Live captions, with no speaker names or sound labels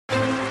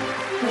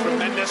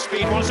tremendous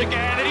speed once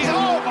again, and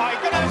oh my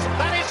goodness,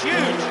 that is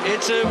huge.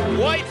 It's a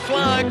white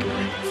flag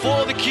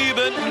for the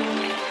Cuban.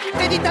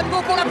 Teddy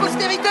Talbot pour la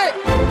postérité.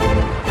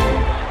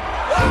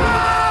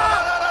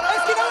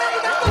 Est-ce qu'il en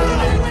est?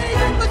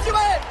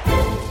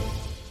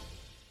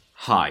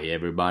 Hi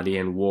everybody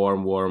and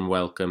warm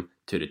welcome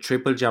to the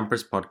Triple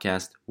Jumpers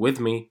podcast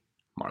with me,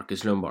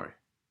 Marcus Lombard.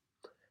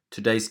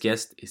 Today's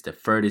guest is the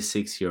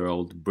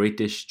 36-year-old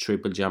British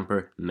triple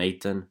jumper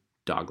Nathan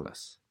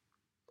Douglas.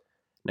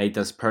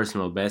 Nathan's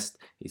personal best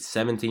is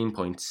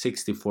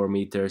 17.64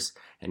 meters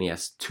and he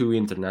has 2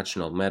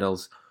 international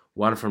medals,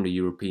 one from the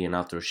European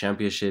Outdoor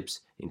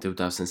Championships in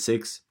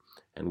 2006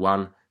 and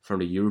one from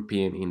the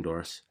European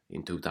Indoors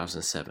in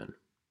 2007.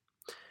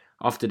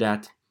 After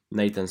that,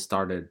 Nathan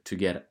started to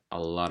get a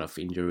lot of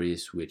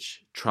injuries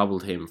which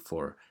troubled him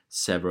for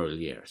several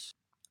years.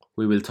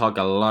 We will talk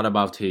a lot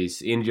about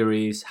his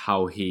injuries,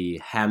 how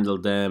he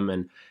handled them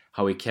and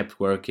how he kept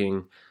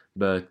working,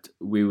 but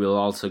we will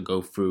also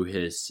go through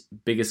his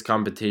biggest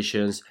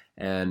competitions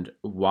and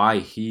why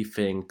he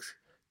thinks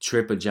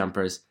triple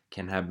jumpers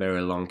can have very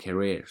long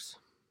careers.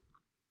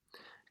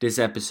 This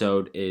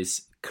episode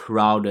is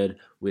crowded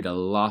with a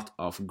lot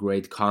of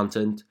great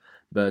content,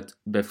 but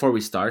before we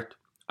start,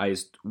 I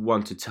just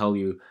want to tell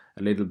you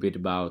a little bit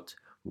about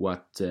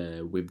what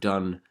we've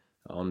done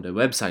on the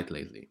website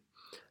lately.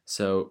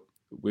 So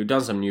we've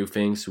done some new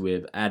things.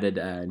 We've added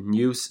a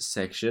news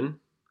section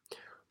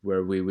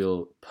where we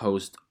will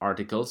post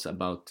articles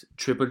about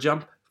triple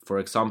jump. For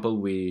example,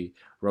 we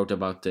wrote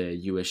about the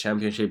US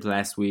Championship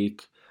last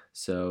week,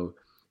 so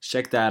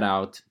check that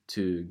out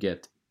to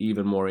get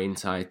even more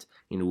insight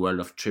in the world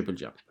of triple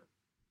jump.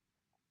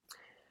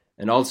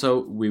 And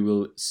also, we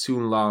will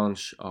soon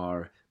launch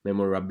our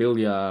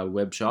memorabilia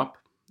web shop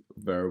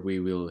where we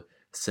will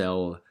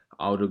sell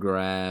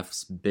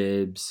autographs,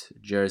 bibs,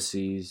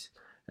 jerseys,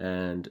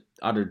 and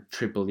other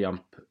triple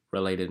jump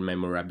related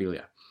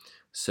memorabilia.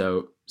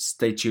 So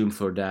stay tuned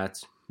for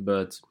that.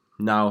 But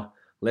now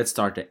let's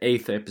start the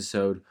 8th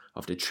episode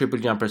of the Triple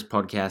Jumpers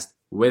podcast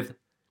with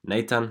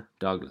Nathan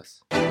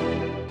Douglas.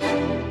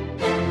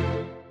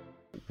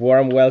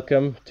 Warm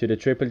welcome to the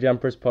Triple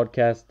Jumpers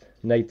podcast,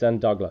 Nathan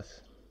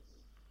Douglas.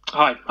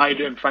 Hi, how you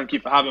doing? Thank you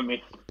for having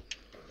me.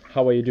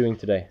 How are you doing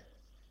today?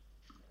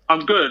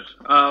 I'm good.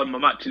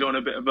 I'm actually on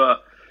a bit of a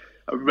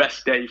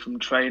rest day from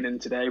training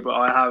today, but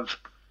I have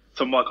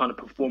some of my kind of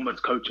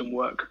performance coaching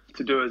work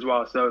to do as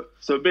well.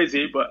 So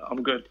busy, but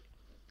I'm good.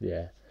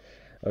 Yeah.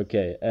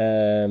 Okay.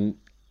 And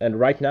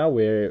right now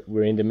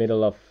we're in the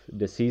middle of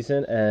the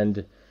season,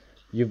 and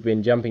you've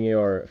been jumping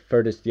your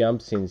furthest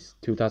jump since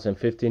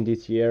 2015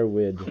 this year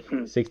with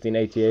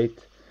 1688.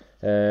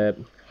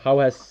 How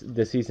has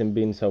the season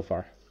been so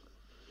far?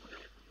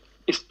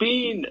 It's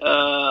been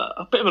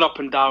a bit of an up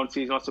and down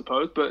season, I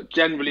suppose, but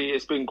generally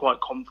it's been quite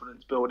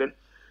confidence building.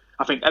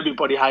 I think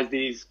everybody has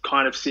these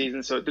kind of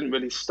seasons, so it didn't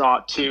really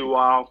start too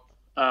well.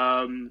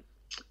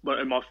 But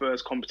in my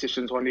first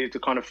competition, so I needed to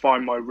kind of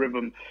find my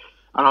rhythm.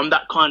 And I'm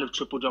that kind of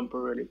triple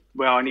jumper, really,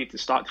 where I need to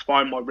start to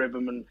find my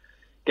rhythm and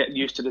get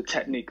used to the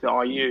technique that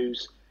I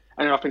use.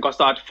 And I think I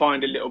started to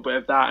find a little bit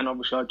of that, and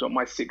obviously I dropped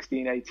my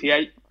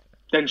 1688.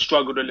 Then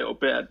struggled a little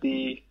bit at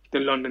the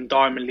London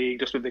Diamond League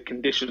just with the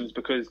conditions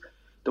because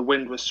the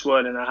wind was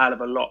swirling a hell of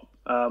a lot.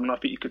 And I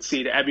think you could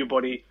see that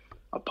everybody,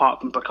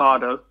 apart from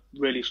Picardo,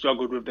 really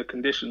struggled with the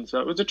conditions. So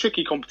it was a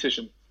tricky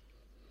competition.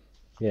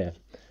 Yeah.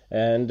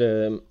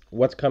 And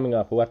what's coming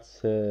up?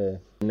 What's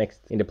next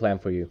in the plan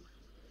for you?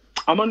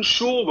 I'm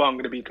unsure where I'm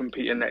going to be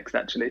competing next,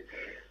 actually.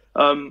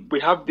 We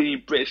have the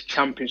British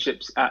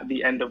Championships at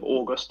the end of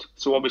August.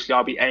 So obviously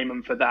I'll be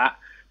aiming for that.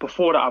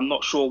 Before that, I'm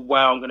not sure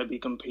where I'm going to be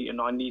competing.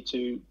 I need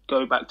to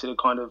go back to the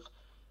kind of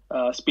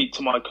speak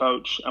to my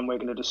coach, and we're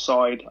going to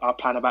decide our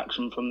plan of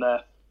action from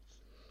there.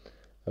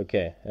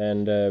 Okay.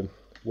 And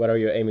what are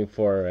you aiming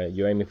for?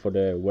 You're aiming for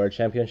the World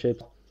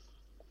Championships?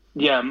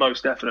 Yeah,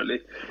 most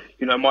definitely.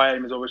 My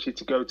aim is obviously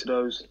to go to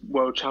those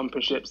World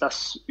Championships.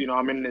 That's,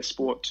 I'm in this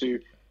sport to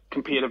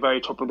compete at the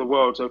very top of the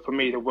world. So for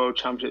me, the World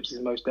Championships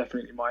is most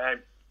definitely my aim.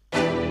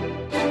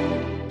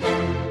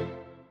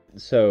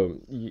 So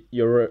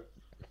you're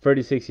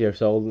 36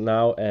 years old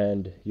now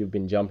and you've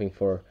been jumping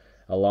for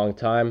a long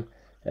time.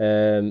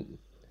 Do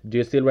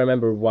you still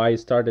remember why you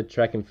started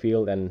track and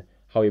field and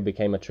how you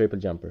became a triple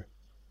jumper?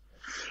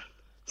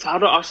 So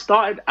I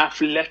started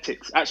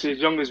athletics actually as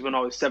young as when I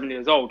was 7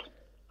 years old.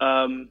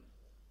 I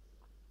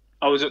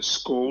was at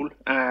school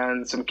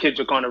and some kids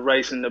were kind of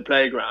racing the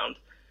playground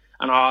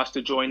and I asked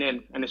to join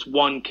in, and this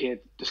one kid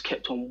just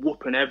kept on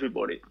whooping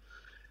everybody.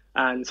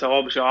 And so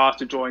obviously I asked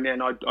to join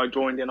in. I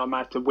joined in, I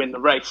managed to win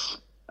the race.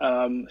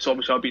 So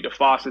obviously I beat the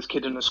fastest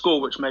kid in the school,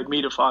 which made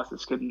me the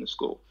fastest kid in the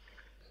school.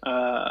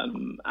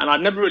 And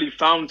I'd never really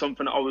found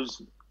something that I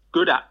was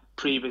good at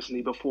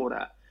previously before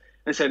that.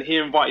 And so he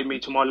invited me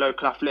to my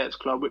local athletics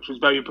club, which was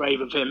very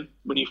brave of him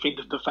when you think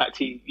of the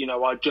fact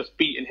I'd just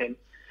beaten him.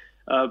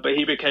 But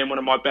he became one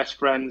of my best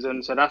friends,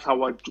 and so that's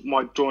how I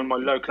joined my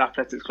local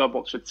athletics club,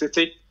 Oxford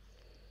City.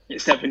 At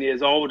 7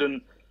 years old,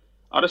 and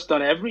I just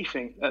done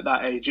everything at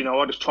that age.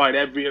 I just tried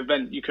every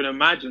event you can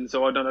imagine.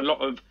 So I'd done a lot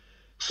of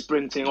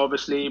sprinting,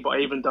 obviously, but I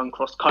even done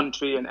cross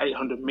country and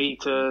 800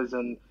 meters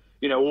and,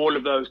 all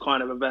of those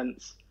kind of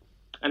events.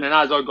 And then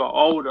as I got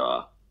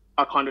older,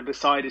 I kind of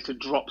decided to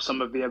drop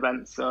some of the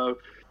events. So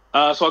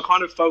I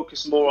kind of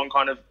focused more on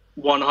kind of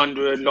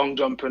 100, long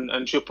jump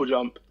and triple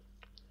jump.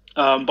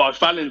 But I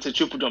fell into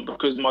triple jump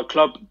because my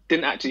club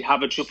didn't actually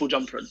have a triple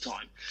jumper at the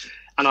time.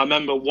 And I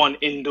remember one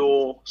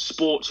indoor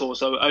sports hall.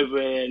 So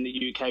over in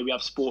the UK, we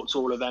have sports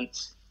hall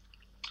events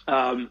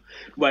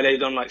where they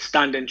done like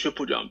standing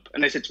triple jump.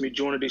 And they said to me,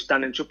 do you want to do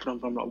standing triple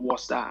jump? I'm like,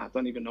 what's that? I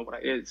don't even know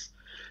what that is.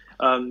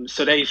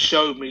 So they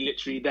showed me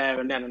literally there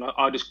and then, and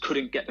I just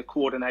couldn't get the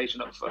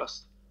coordination at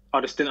first. I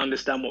just didn't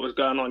understand what was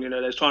going on. They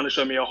were trying to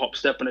show me a hop,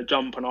 step and a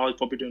jump, and I was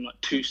probably doing like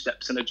 2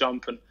 steps and a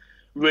jump and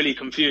really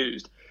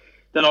confused.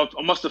 Then I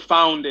must have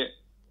found it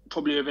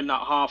probably within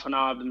that half an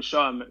hour of them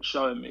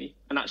showing me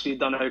and actually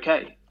done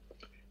okay.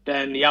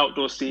 Then the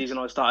outdoor season,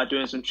 I started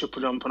doing some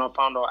triple jump and I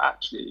found out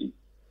actually,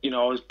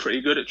 I was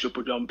pretty good at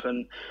triple jump.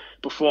 And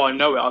before I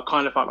know it, I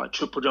kind of felt like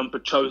triple jump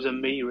had chosen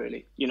me,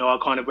 really. I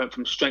kind of went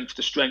from strength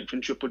to strength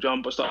in triple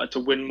jump. I started to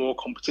win more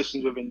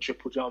competitions within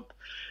triple jump.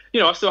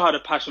 I still had a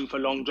passion for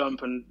long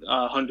jump and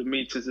 100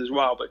 meters as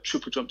well, but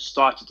triple jump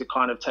started to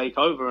kind of take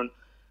over. And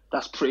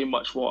that's pretty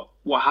much what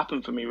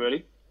happened for me,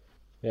 really.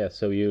 Yeah,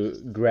 so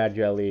you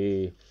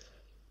gradually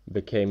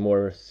became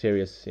more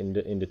serious in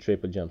the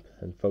triple jump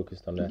and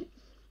focused on that.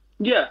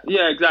 Yeah,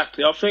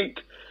 exactly. I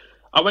think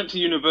I went to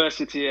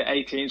university at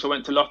 18, so I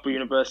went to Loughborough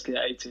University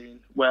at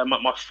 18, where I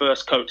met my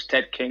first coach,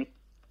 Ted King.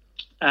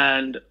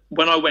 And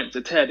when I went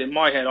to Ted, in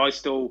my head, I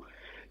still,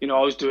 I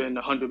was doing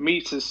 100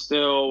 meters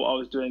still, I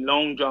was doing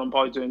long jump,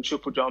 I was doing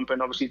triple jump,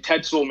 and obviously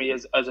Ted saw me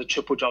as a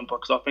triple jumper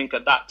because I think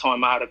at that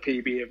time I had a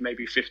PB of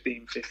maybe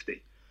 15.50,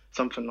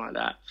 something like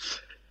that.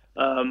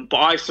 But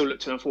I still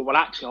looked at him and thought, well,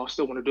 actually, I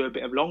still want to do a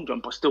bit of long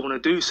jump. I still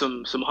want to do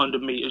some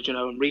 100 meters,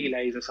 and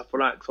relays and stuff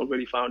like that, because I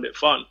really found it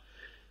fun.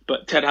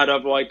 But Ted had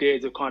other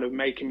ideas of kind of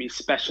making me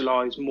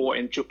specialise more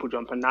in triple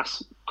jump, and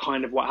that's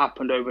kind of what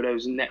happened over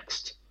those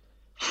next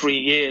 3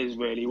 years,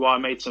 really, where I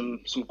made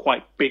some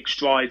quite big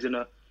strides in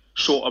a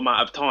short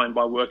amount of time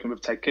by working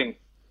with Ted King.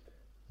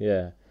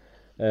 Yeah.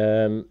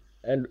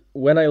 And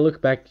when I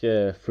look back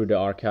through the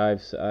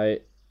archives,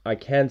 I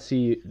can't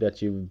see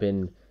that you've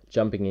been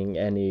jumping in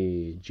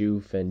any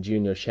youth and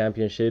junior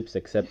championships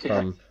except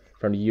from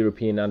the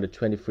European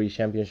Under-23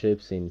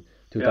 Championships in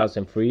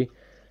 2003,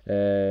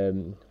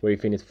 where you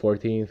finished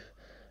 14th.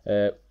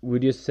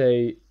 Would you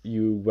say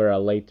you were a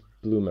late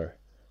bloomer?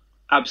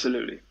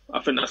 Absolutely.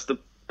 I think that's the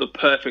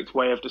perfect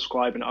way of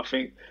describing it. I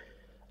think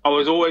I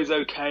was always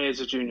okay as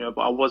a junior,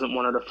 but I wasn't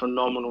one of the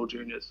phenomenal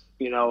juniors.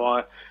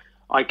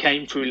 I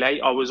came through late.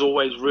 I was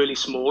always really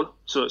small.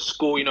 So at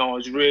school, I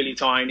was really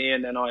tiny,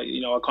 and then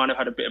I kind of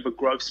had a bit of a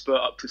growth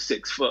spurt up to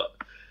 6 foot.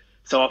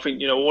 So I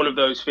think, all of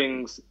those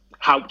things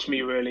helped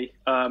me really.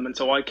 And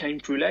so I came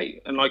through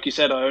late. And like you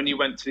said, I only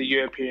went to the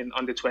European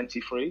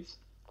Under-23s.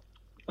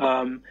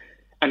 And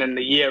then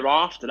the year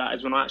after that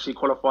is when I actually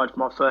qualified for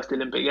my first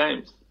Olympic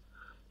Games.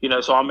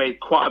 So I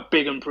made quite a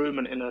big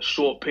improvement in a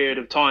short period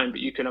of time. But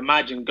you can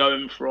imagine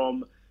going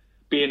from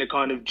being a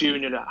kind of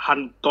junior that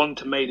hadn't gone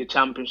to major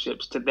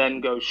championships to then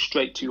go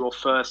straight to your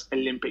first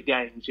Olympic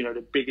Games,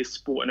 the biggest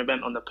sporting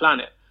event on the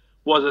planet,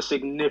 was a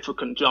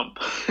significant jump.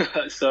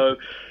 So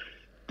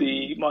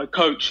my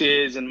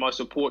coaches and my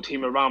support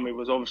team around me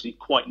was obviously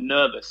quite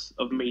nervous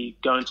of me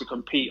going to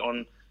compete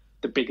on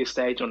the biggest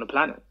stage on the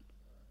planet.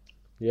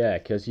 Yeah,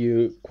 because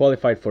you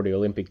qualified for the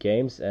Olympic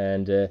Games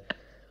and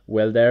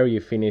there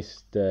you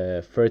finished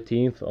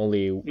 13th,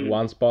 only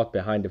one spot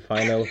behind the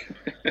final.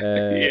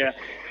 Yeah.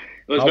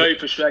 It was very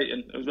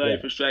frustrating. It was very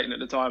frustrating at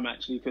the time,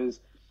 actually, because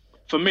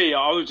for me,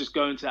 I was just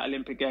going to that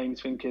Olympic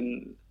Games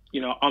thinking,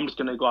 I'm just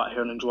going to go out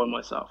here and enjoy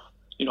myself.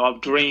 I've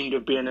dreamed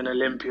of being an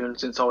Olympian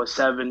since I was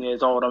 7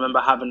 years old. I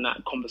remember having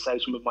that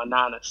conversation with my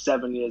nan at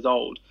 7 years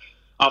old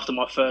after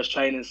my first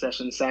training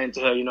session, saying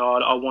to her,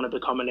 I want to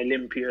become an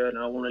Olympian and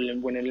I want to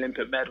win an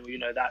Olympic medal,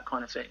 that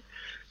kind of thing.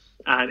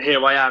 And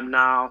here I am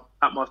now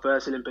at my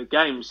first Olympic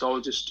Games. So I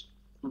was just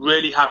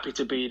really happy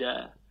to be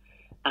there.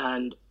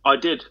 And I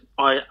did.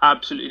 I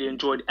absolutely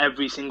enjoyed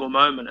every single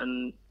moment.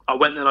 And I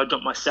went there and I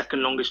jumped my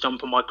second longest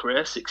jump of my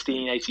career,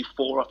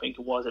 16.84, I think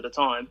it was at the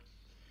time.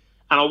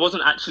 And I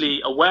wasn't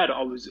actually aware that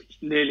I was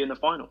nearly in the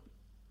final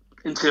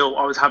until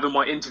I was having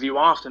my interview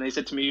after. And they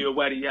said to me, "You're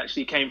aware that you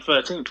actually came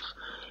 13th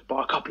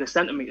by a couple of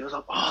centimeters?" I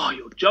was like, "Oh,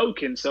 you're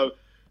joking." So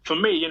for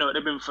me, it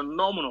had been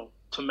phenomenal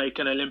to make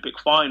an Olympic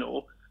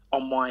final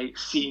on my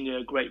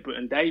senior Great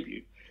Britain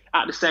debut.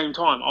 At the same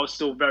time, I was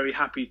still very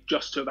happy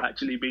just to have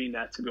actually been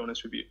there, to be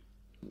honest with you.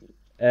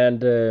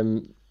 And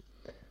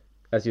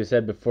as you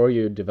said before,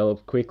 you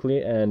developed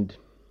quickly. And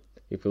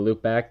if we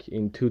look back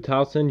in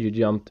 2000, you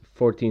jumped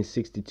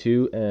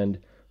 14.62, and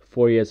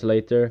 4 years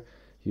later,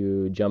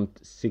 you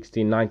jumped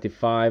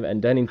 16.95.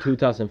 And then in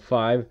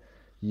 2005,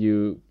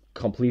 you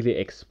completely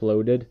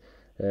exploded.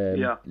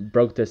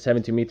 Broke the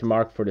 70-meter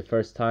mark for the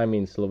first time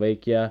in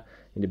Slovakia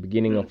in the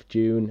beginning of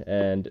June.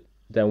 And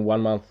then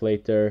 1 month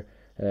later,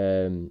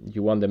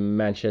 you won the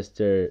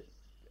Manchester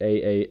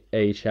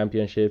AAA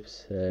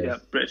championships.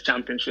 British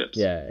Championships.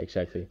 Yeah,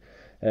 exactly.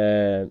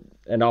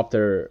 And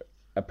after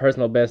a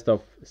personal best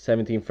of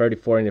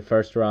 17:34 in the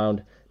first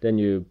round, then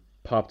you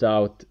popped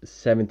out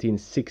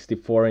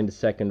 17:64 in the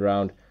second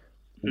round.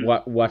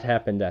 What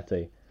happened that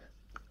day?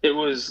 It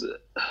was.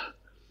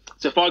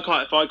 So if I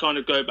kind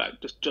of go back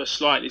just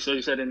slightly, so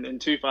you said in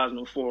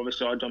 2004,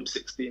 obviously I jumped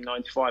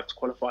 16:95 to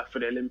qualify for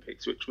the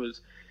Olympics, which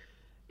was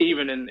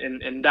even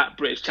in that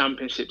British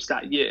Championships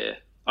that year.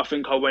 I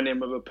think I went in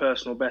with a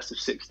personal best of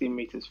 16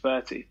 meters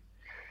 30,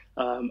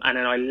 and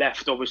then I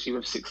left obviously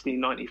with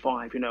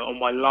 16:95. On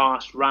my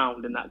last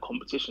round in that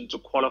competition to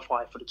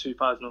qualify for the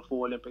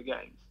 2004 Olympic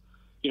Games.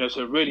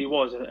 So it really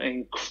was an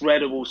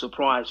incredible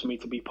surprise for me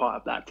to be part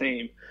of that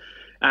team.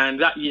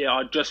 And that year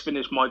I just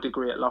finished my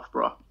degree at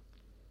Loughborough.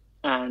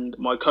 And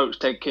my coach,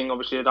 Ted King,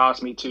 obviously had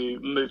asked me to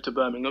move to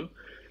Birmingham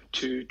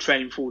to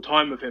train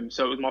full-time with him.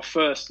 So it was my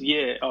first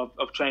year of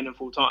training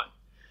full-time.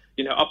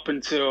 Up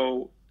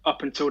until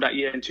that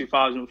year in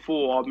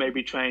 2004, I'd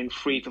maybe train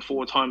 3 to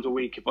 4 times a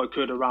week if I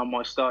could around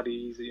my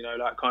studies,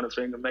 that kind of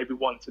thing, and maybe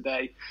once a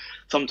day,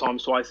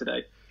 sometimes twice a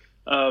day.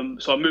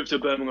 So I moved to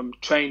Birmingham,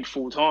 trained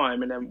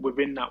full-time, and then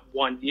within that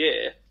 1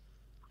 year,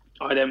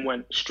 I then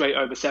went straight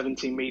over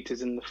 17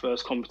 meters in the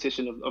first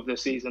competition of the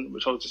season,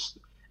 which I was just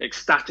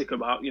ecstatic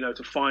about,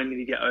 to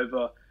finally get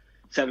over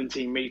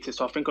 17 meters.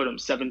 So I think I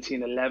jumped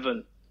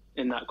 17:11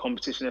 in that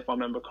competition, if I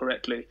remember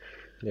correctly.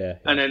 Yeah.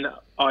 And then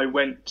I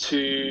went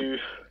to,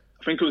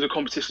 I think it was a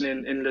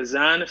competition in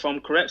Lausanne, if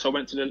I'm correct. So I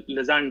went to the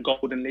Lausanne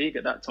Golden League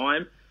at that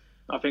time.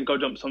 I think I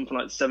jumped something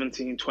like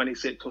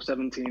 17:26 or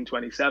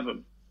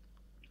 17:27.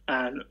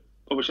 And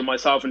obviously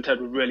myself and Ted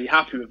were really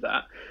happy with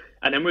that.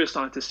 And then we were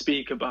starting to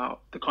speak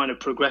about the kind of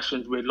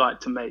progressions we'd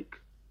like to make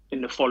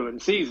in the following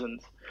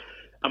seasons.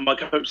 And my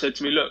coach said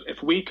to me, look,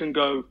 if we can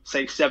go,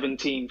 say,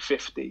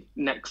 17:50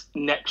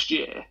 next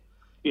year,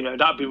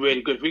 that'd be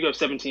really good. If we go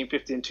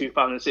 17:50 in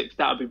 2006,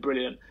 that'd be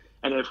brilliant.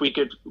 And if we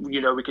could,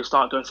 we could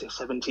start going to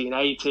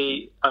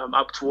 17:80,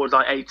 up towards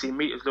like 18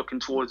 meters,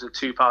 looking towards the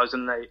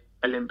 2008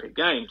 Olympic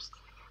Games.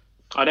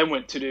 I then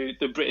went to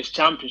the British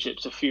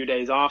Championships a few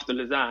days after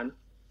Lausanne.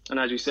 And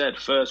as you said,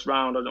 first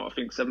round, I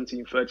think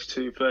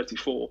 17:32,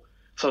 34.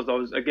 So I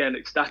was, again,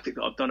 ecstatic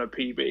that I've done a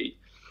PB.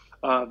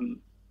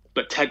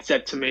 But Ted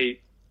said to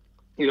me,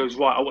 he goes,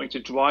 right, I want you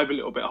to drive a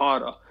little bit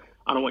harder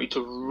and I want you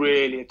to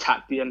really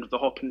attack the end of the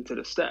hop into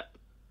the step.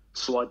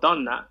 So I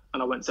done that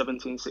and I went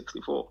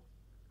 17:64.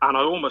 And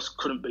I almost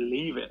couldn't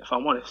believe it, if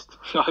I'm honest.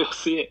 I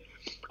see it.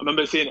 I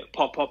remember seeing it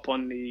pop up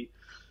on the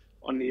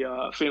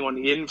thing on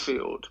the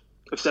infield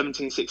of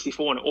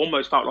 17:64, and it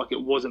almost felt like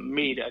it wasn't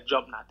me that had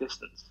jumped that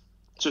distance.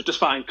 So it just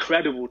felt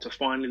incredible to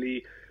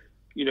finally,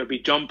 be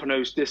jumping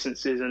those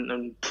distances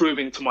and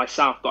proving to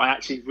myself that I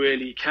actually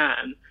really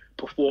can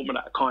perform at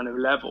that kind of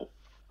level.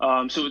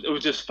 So it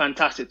was just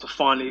fantastic to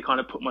finally kind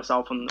of put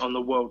myself on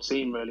the world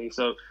scene, really.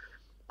 So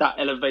that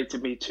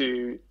elevated me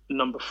to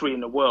number 3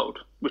 in the world,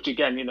 which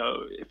again,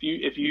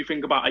 if you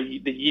think about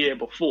the year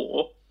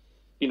before,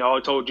 I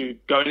told you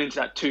going into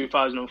that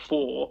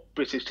 2004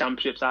 British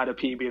Championships, I had a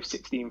PB of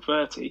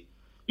 16:30.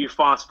 You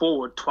fast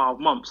forward 12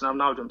 months and I've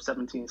now jumped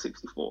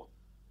 17:64.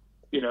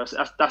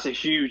 So that's a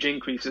huge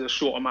increase in a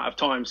short amount of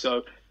time.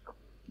 So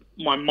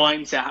my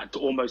mindset had to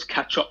almost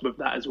catch up with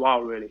that as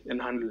well, really,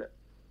 and handle it.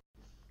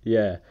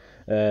 Yeah.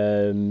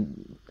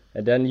 And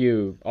then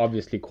you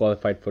obviously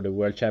qualified for the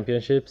World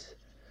Championships.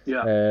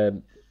 Yeah.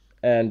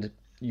 And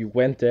you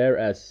went there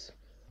as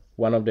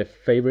one of the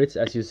favorites.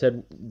 As you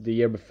said, the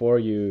year before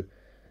you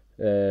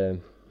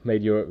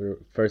made your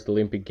first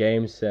Olympic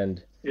Games,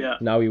 and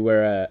now you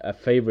were a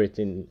favorite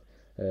in,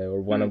 or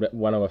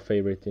one of a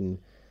favorite in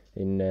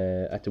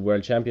at the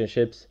World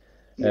Championships.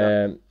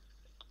 Yeah.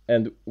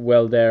 And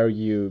well, there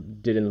you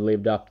didn't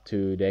live up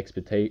to the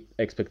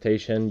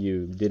expectation.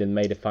 You didn't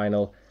make the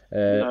final.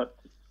 No.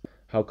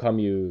 How come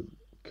you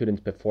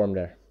couldn't perform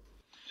there?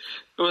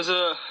 It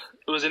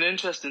was an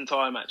interesting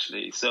time,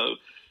 actually. So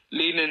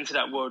leading into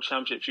that World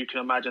Championships, you can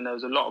imagine there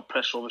was a lot of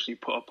pressure obviously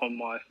put up on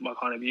my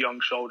kind of young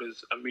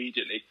shoulders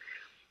immediately.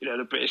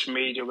 The British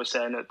media were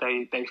saying that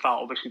they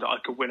felt obviously that I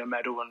could win a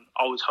medal, and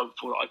I was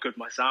hopeful that I could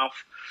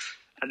myself.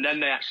 And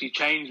then they actually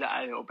changed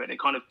that a little bit. They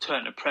kind of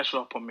turned the pressure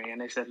up on me, and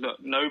they said, look,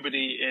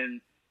 nobody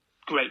in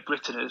Great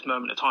Britain at this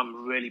moment in time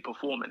are really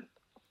performing.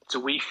 So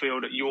we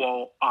feel that you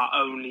are our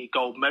only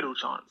gold medal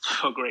chance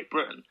for Great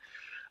Britain.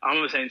 I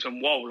remember saying to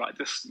him, whoa, like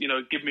just,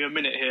 give me a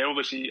minute here.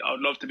 Obviously, I'd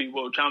love to be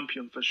world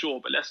champion for sure,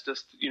 but let's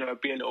just,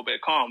 be a little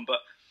bit calm. But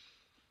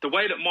the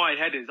way that my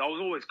head is, I was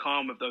always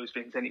calm with those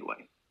things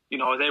anyway.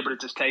 I was able to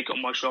just take it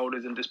on my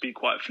shoulders and just be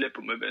quite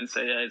flippant with it and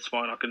say, yeah, it's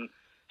fine, I can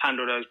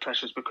handle those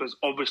pressures because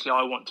obviously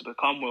I want to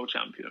become world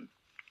champion.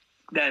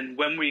 Then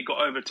when we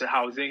got over to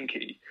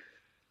Helsinki,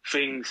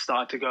 things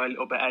started to go a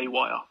little bit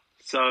haywire.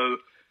 So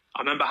I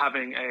remember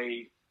having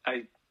a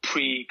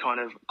pre kind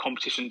of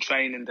competition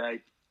training day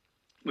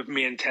with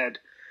me and Ted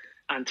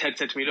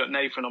said to me, look,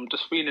 Nathan, I'm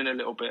just feeling a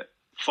little bit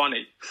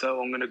funny,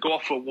 so I'm going to go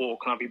off for a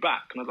walk and I'll be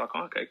back. And I was like,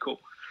 oh, okay, cool.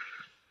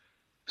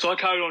 So I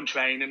carry on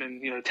training,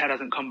 and Ted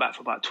hasn't come back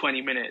for about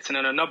 20 minutes, and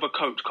then another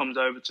coach comes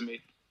over to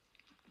me,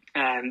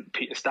 and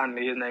Peter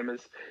Stanley, his name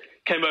is,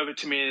 came over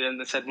to me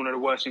and said one of the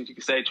worst things you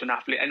could say to an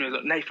athlete. And he was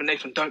like,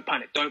 Nathan, don't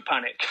panic.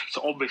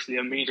 So obviously,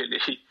 immediately,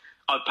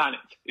 I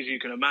panicked, as you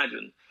can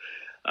imagine.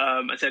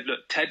 I said, look,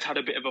 Ted's had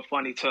a bit of a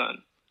funny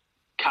turn.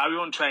 Carry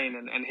on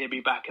training, and he'll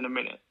be back in a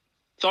minute.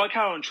 So I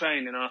carry on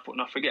training, and I thought,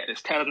 no, forget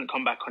this. Ted hasn't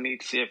come back. I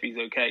need to see if he's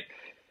okay.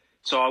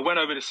 So I went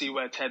over to see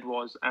where Ted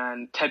was,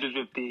 and Ted was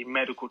with the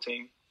medical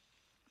team.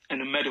 And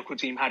the medical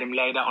team had him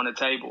laid out on a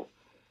table,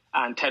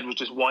 and Ted was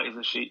just white as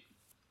a sheet.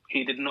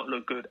 He did not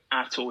look good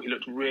at all. He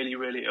looked really,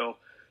 really ill.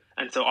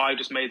 And so I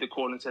just made the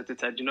call and said to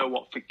Ted, you know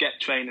what, forget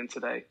training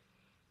today.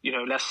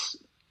 Let's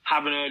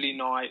have an early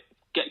night,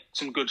 get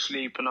some good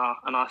sleep, and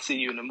I'll see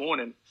you in the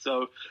morning.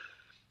 So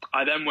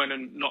I then went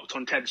and knocked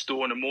on Ted's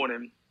door in the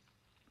morning,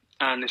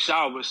 and the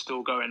shower was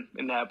still going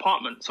in their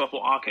apartment. So I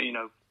thought, okay,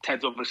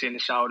 Ted's obviously in the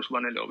shower, just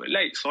running a little bit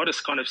late. So I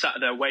just kind of sat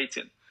there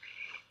waiting.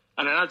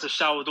 And then as the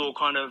shower door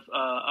kind of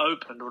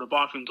opened, or the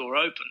bathroom door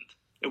opened,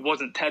 it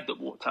wasn't Ted that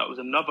walked out, it was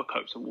another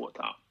coach that walked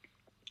out.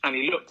 And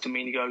he looked at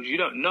me and he goes, you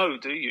don't know,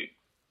 do you?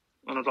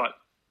 And I was like,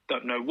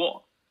 don't know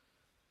what?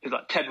 He's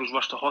like, Ted was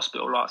rushed to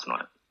hospital last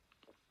night.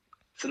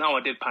 So now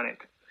I did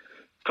panic.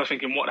 Because I was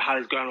thinking, what the hell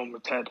is going on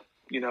with Ted?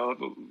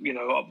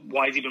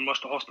 Why has he been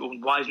rushed to hospital?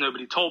 And why has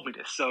nobody told me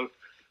this? So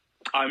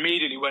I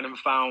immediately went and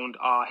found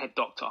our head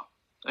doctor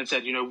and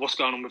said, what's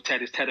going on with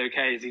Ted? Is Ted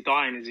okay? Is he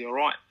dying? Is he all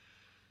right?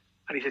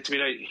 And he said to me,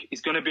 no, he's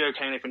going to be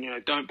okay,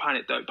 Nathan. Don't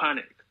panic.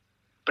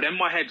 But then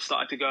my head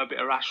started to go a bit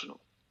irrational.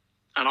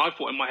 And I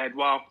thought in my head,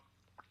 well,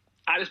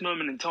 at this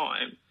moment in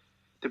time,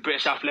 the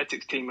British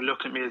athletics team are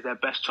looking at me as their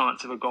best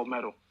chance of a gold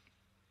medal.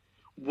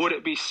 Would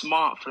it be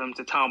smart for them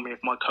to tell me if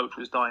my coach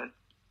was dying?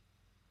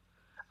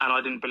 And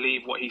I didn't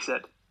believe what he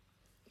said.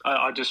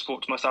 I just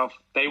thought to myself,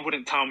 they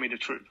wouldn't tell me the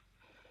truth.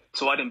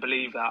 So I didn't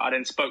believe that. I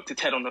then spoke to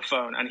Ted on the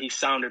phone, and he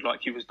sounded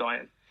like he was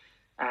dying.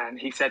 And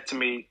he said to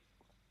me,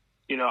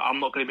 I'm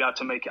not going to be able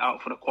to make it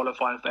out for the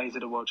qualifying phase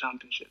of the World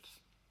Championships.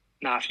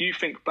 Now, if you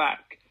think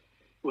back,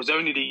 it was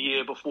only the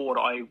year before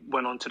that I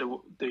went on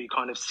to the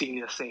kind of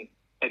senior scene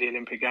at the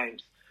Olympic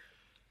Games.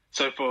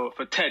 So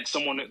for Ted,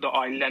 someone that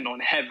I lent on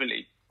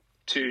heavily,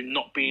 to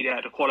not be there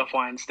at the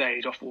qualifying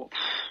stage, I thought,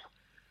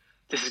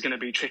 this is going to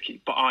be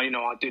tricky. But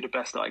I'll do the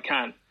best that I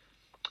can.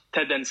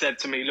 Ted then said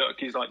to me, look,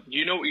 he's like,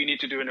 you know what you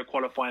need to do in the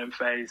qualifying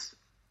phase.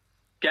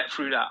 Get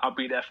through that. I'll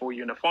be there for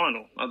you in the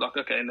final. I was like,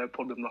 okay, no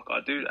problem.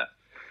 I'll do that.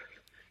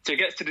 So it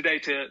gets to the day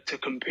to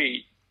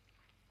compete.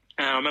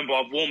 And I remember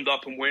I warmed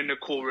up and we're in the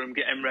call room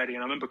getting ready.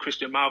 And I remember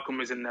Christian Malcolm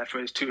was in there for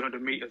his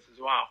 200 metres as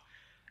well.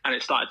 And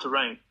it started to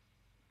rain.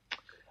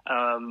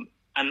 And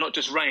not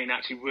just rain,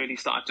 actually really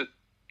started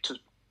to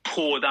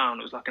pour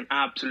down. It was like an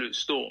absolute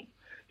storm.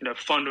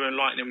 Thunder and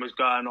lightning was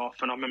going off.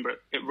 And I remember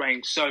it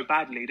rained so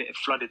badly that it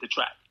flooded the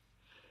track.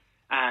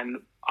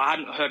 And I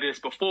hadn't heard of this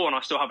before, and I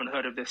still haven't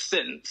heard of this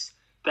since.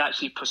 They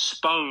actually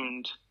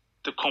postponed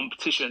the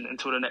competition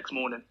until the next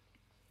morning.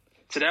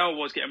 So there I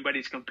was getting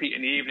ready to compete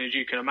in the evening, as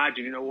you can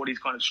imagine, all these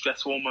kind of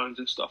stress hormones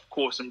and stuff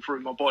coursing through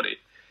my body.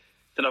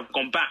 Then I've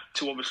gone back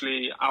to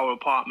obviously our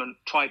apartment,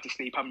 tried to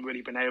sleep, haven't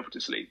really been able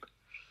to sleep.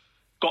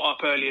 Got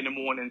up early in the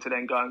morning to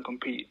then go and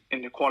compete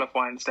in the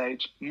qualifying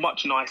stage.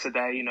 Much nicer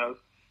day,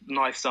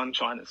 nice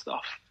sunshine and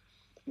stuff.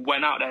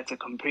 Went out there to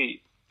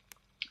compete.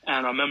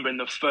 And I remember in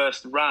the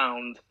first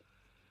round,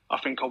 I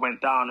think I went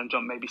down and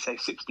jumped maybe, say,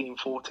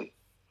 1640.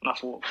 And I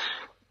thought,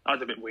 that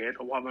was a bit weird.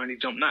 Why have I only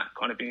jumped that?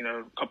 Kind of,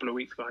 a couple of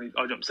weeks ago,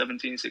 I jumped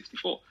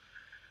 1764.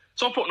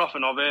 So I thought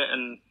nothing of it.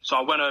 And so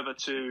I went over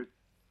to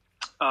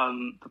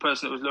the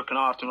person that was looking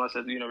after him. I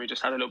said, we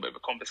just had a little bit of a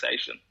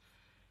conversation.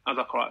 I was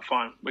like, all right,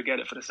 fine, we'll get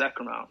it for the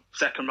second round.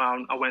 Second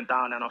round, I went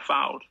down and I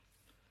fouled.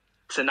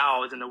 So now I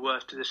was in the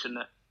worst position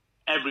that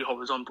every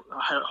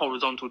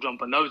horizontal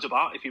jumper knows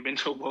about if you've been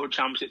to a World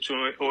Championships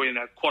or in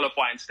a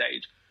qualifying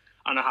stage.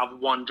 And I have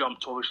one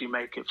jump to obviously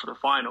make it for the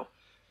final.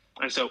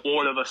 And so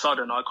all of a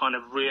sudden, I kind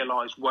of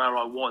realised where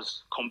I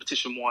was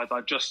competition-wise. I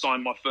just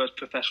signed my first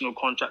professional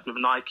contract with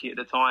Nike at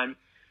the time.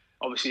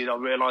 Obviously, I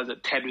realised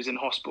that Ted was in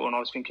hospital, and I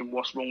was thinking,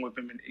 what's wrong with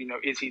him? And,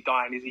 is he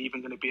dying? Is he even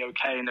going to be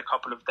okay in a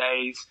couple of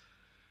days?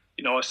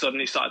 I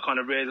suddenly started kind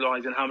of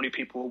realising how many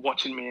people were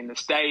watching me in the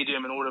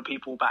stadium and all the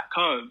people back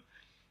home.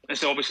 And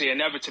so obviously,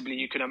 inevitably,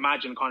 you can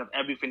imagine kind of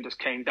everything just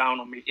came down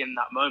on me in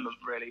that moment,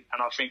 really.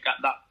 And I think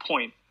at that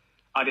point,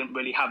 I didn't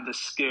really have the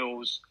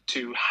skills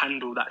to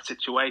handle that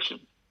situation.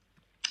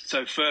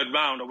 So third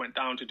round, I went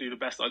down to do the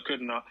best I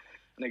could. And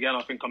again,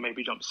 I think I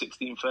maybe jumped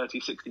 1630,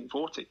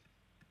 1640.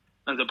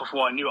 And so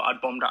before I knew it,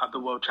 I'd bombed out of the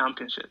World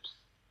Championships.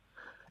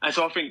 And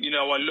so I think,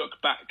 I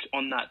look back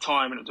on that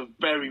time, and it was a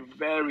very,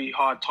 very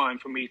hard time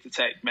for me to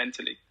take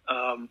mentally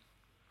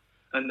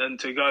and then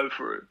to go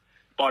through.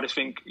 But I just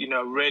think,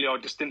 really, I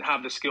just didn't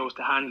have the skills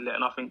to handle it.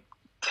 And I think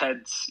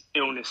Ted's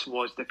illness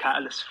was the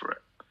catalyst for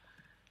it.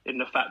 In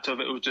the fact of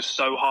it was just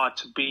so hard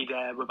to be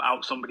there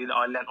without somebody that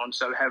I lent on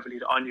so heavily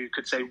that I knew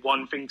could say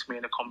one thing to me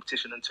in a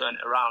competition and turn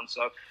it around.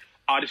 So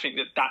I just think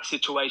that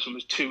situation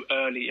was too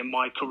early in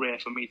my career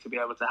for me to be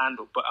able to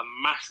handle, but a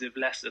massive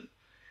lesson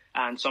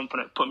and something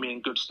that put me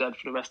in good stead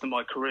for the rest of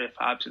my career,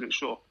 for absolute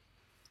sure.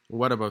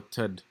 What about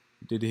Ted?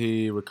 Did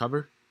he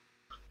recover?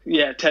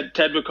 Yeah,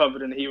 Ted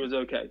recovered and he was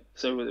okay.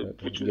 So,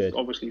 which was good.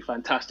 Obviously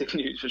fantastic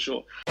news for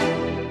sure.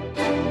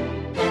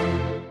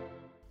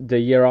 The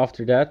year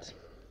after that,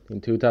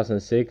 in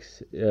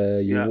 2006,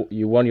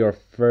 you won your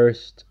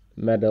first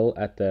medal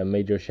at the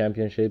major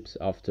championships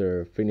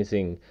after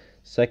finishing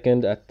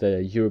second at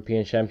the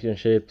European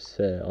Championships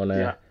on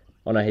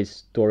a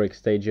historic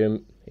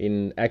stadium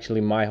in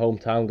actually my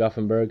hometown,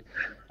 Gothenburg.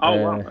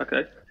 Oh wow!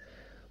 Okay.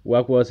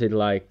 What was it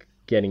like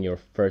getting your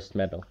first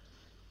medal?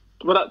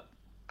 Well,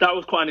 that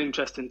was quite an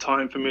interesting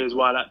time for me as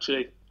well,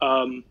 actually,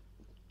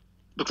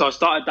 because I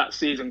started that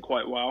season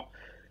quite well.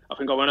 I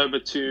think I went over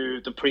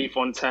to the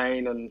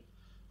Prefontaine and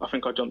I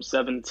think I jumped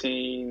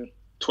 17,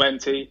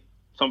 20,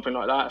 something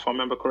like that, if I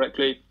remember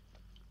correctly.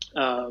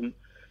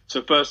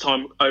 So first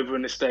time over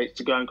in the States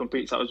to go and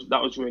compete, so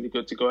that was really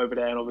good to go over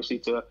there, and obviously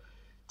to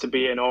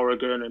be in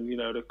Oregon and,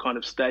 the kind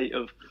of state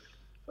of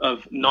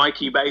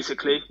Nike,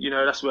 basically.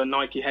 That's where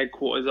Nike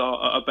headquarters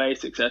are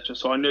based, etc.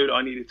 So I knew that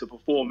I needed to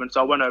perform, and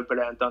so I went over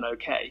there and done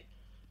okay.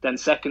 Then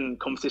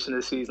second competition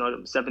of the season, I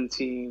jumped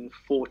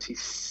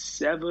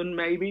 17:47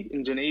 maybe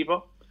in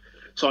Geneva.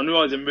 So I knew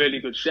I was in really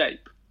good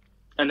shape.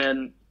 And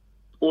then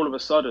all of a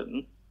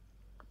sudden,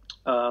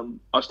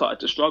 I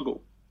started to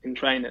struggle in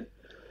training.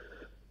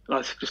 And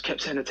I just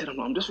kept saying to Ted,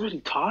 I'm just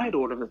really tired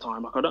all of the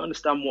time. Like, I don't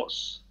understand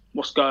what's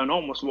going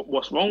on,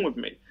 what's wrong with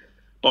me.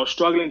 But I was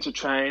struggling to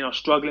train, I was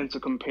struggling to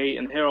compete,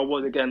 and here I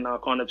was again now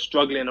kind of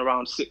struggling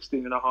around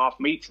 16.5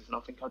 meters. And I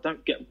think I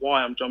don't get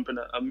why I'm jumping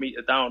a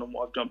meter down on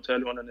what I've jumped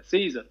early on in the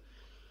season.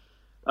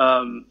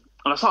 And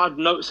I started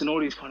noticing all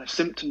these kind of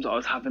symptoms I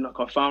was having. Like,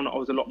 I found that I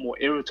was a lot more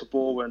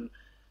irritable and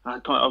I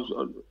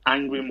was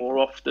angry more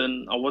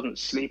often. I wasn't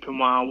sleeping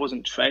well, I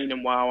wasn't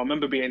training well. I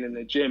remember being in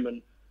the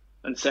gym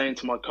and saying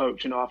to my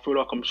coach, I feel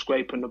like I'm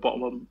scraping the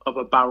bottom of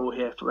a barrel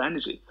here for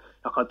energy.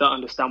 Like, I don't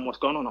understand what's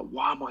going on. Like,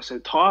 why am I so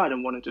tired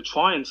and wanting to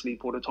try and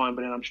sleep all the time,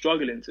 but then I'm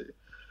struggling to?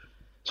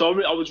 So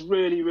I was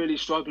really, really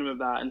struggling with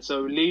that. And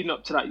so leading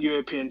up to that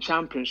European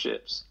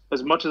Championships,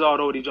 as much as I'd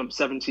already jumped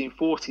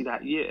 17:40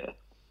 that year,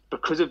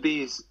 because of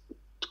these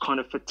kind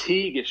of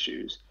fatigue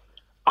issues,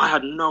 I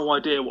had no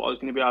idea what I was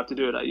going to be able to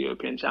do at that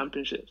European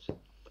Championships.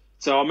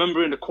 So I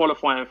remember in the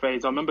qualifying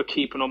phase, I remember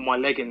keeping on my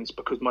leggings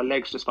because my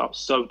legs just felt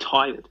so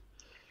tired.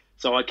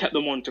 So I kept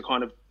them on to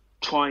kind of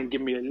try and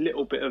give me a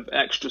little bit of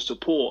extra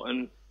support,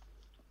 and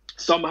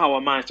somehow I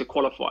managed to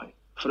qualify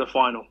for the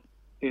final.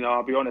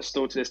 I'll be honest,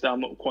 still to this day,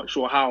 I'm not quite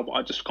sure how, but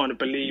I just kind of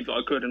believed that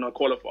I could, and I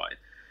qualified.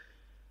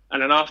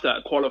 And then after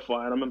that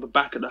qualifying, I remember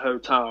back at the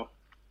hotel,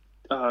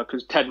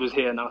 because Ted was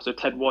here now, so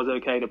Ted was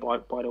okay to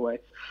by the way.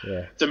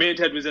 Yeah. So me and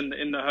Ted was in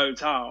the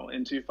hotel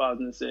in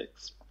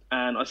 2006,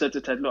 and I said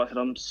to Ted, look, I said,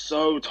 I'm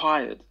so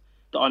tired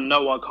that I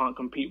know I can't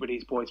compete with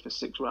these boys for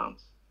 6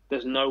 rounds.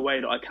 There's no way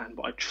that I can,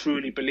 but I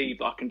truly believe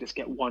that I can just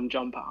get one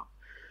jump out.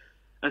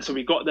 And so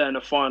we got there in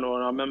the final,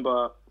 and I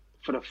remember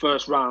for the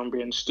first round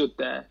being stood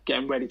there,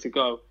 getting ready to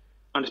go,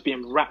 and just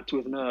being racked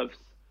with nerves.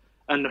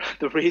 And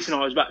the reason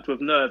I was racked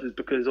with nerves is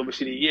because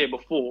obviously the year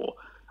before,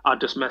 I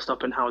just messed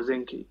up in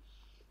Helsinki.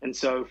 And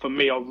so for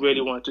me, I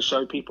really wanted to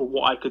show people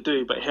what I could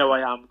do, but here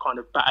I am kind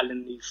of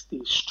battling these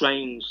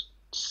strange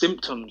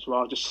symptoms where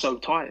I was just so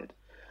tired.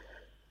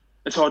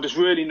 And so I was just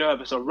really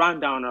nervous. I ran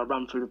down and I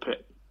ran through the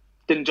pit.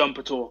 Didn't jump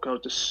at all because I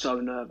was just so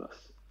nervous.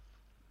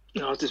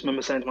 I just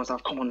remember saying to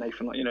myself, come on,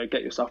 Nathan,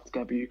 get yourself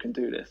together, you can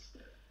do this.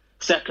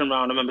 Second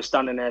round, I remember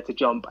standing there to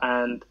jump,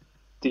 and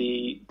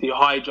the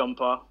high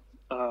jumper,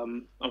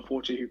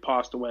 unfortunately, who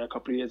passed away a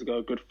couple of years ago,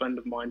 a good friend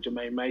of mine,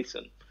 Jermaine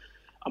Mason,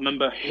 I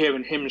remember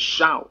hearing him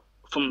shout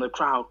from the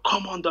crowd,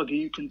 come on, Dougie,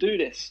 you can do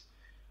this.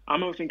 I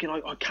remember thinking,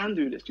 I can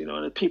do this, and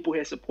there's people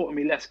here supporting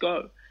me, let's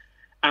go.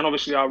 And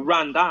obviously I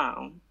ran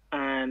down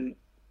and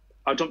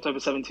I jumped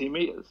over 17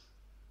 meters.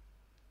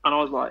 And I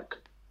was like,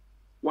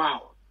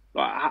 wow,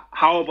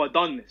 how have I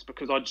done this?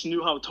 Because I just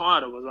knew how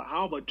tired I was. Like,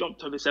 how have I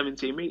jumped over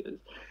 17 meters?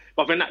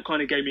 But then that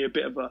kind of gave me a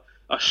bit of a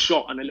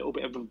shot and a little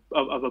bit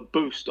of a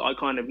boost that I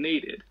kind of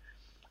needed.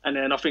 And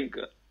then I think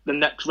the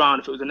next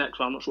round, if it was the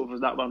next round, I'm not sure if it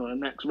was that round or the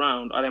next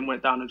round, I then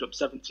went down and jumped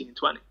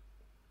 17:20.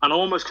 And I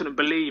almost couldn't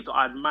believe that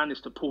I had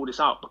managed to pull this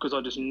out because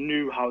I just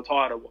knew how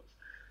tired I was.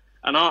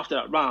 And after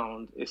that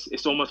round,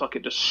 it's almost like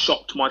it just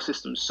shocked my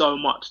system so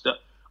much that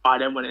I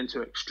then went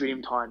into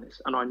extreme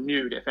tiredness. And I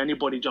knew that if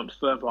anybody jumped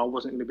further, I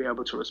wasn't going to be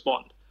able to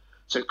respond.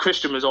 So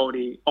Christian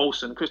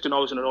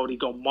Olsen had already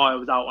gone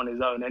miles out on his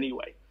own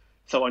anyway.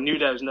 So I knew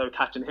there was no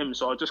catching him.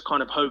 So I was just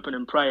kind of hoping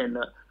and praying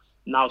that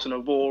Nelson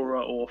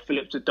Avora or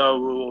Philip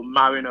Zadoru or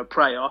Marina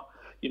Preya,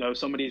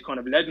 some of these kind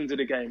of legends of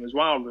the game as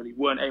well, really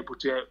weren't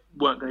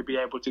going to be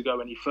able to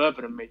go any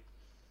further than me.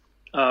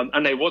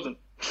 And they wasn't.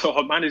 So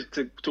I managed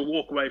to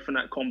walk away from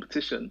that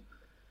competition,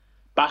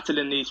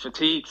 battling these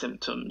fatigue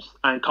symptoms,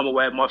 and come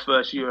away with my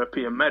first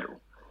European medal.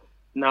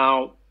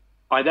 Now,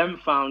 I then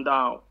found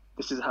out,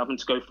 this is having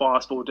to go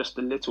fast forward just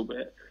a little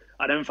bit,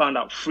 I then found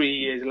out 3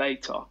 years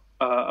later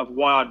of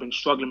why I'd been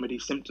struggling with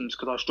these symptoms,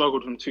 because I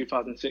struggled from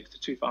 2006 to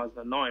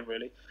 2009,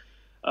 really.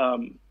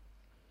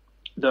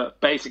 that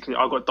basically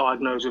I got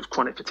diagnosed with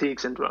chronic fatigue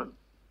syndrome.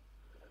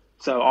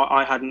 So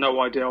I had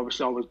no idea,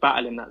 obviously, I was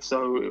battling that.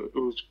 So it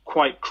was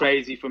quite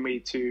crazy for me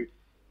to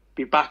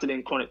be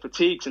battling chronic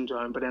fatigue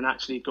syndrome, but then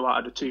actually go out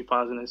of the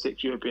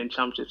 2006 European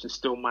Championships and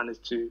still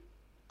manage to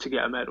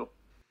get a medal.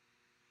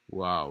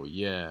 Wow,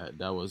 yeah,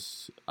 that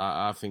was,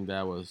 I think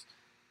that was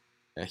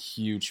a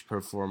huge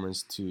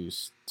performance to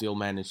still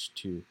manage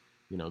to,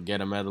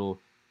 get a medal,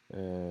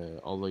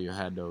 although you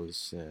had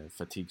those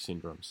fatigue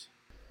syndromes.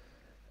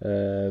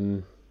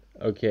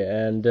 Okay,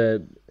 and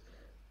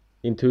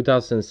in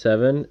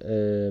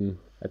 2007,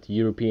 at the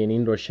European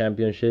Indoor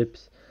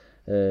Championships,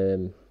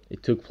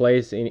 it took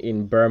place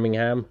in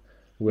Birmingham,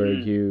 where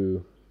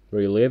you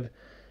live,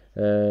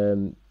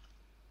 and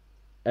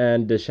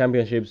the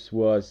championships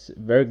was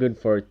very good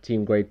for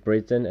Team Great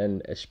Britain,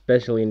 and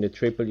especially in the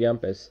triple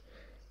jump, as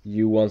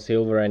you won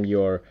silver and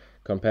your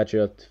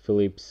compatriot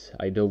Philips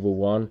Idowu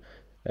won.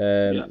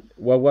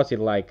 What was it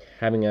like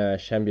having a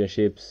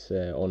championships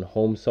on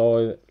home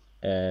soil,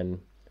 and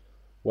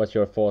what's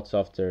your thoughts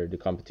after the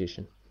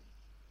competition?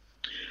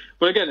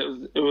 Well,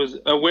 again, it was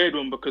a weird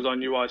one because I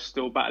knew I was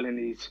still battling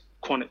these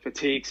chronic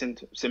fatigue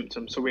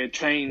symptoms. So we had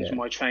changed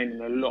my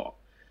training a lot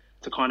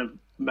to kind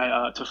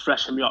of to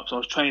freshen me up. So I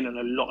was training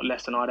a lot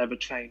less than I'd ever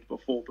trained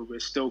before, but we were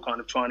still kind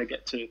of trying to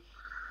get to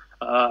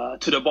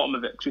the bottom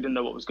of it because we didn't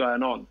know what was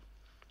going on.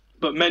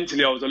 But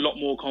mentally, I was a lot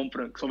more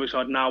confident because obviously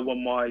I'd now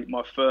won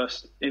my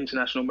first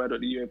international medal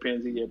at the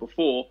Europeans the year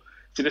before.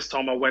 So this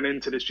time I went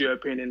into this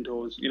European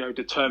indoors,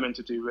 determined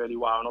to do really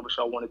well. And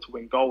obviously I wanted to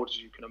win gold, as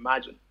you can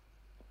imagine.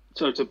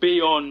 So to be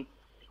on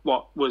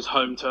what was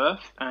home turf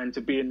and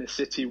to be in the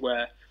city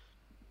where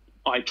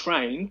I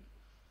train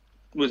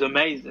was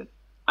amazing.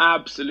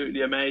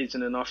 Absolutely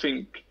amazing. And I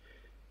think,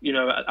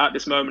 at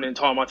this moment in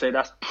time, I'd say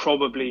that's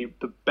probably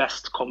the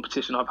best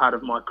competition I've had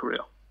of my career.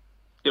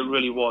 It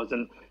really was.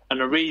 And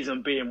the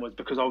reason being was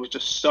because I was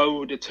just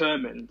so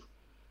determined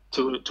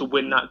to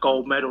win that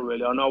gold medal,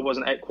 really. I know I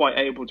wasn't quite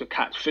able to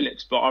catch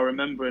Phillips, but I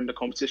remember in the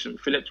competition,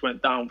 Phillips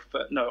went down.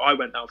 I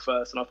went down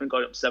first, and I think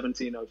I got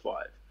 17.05,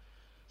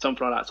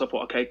 something like that. So I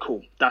thought, okay,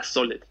 cool, that's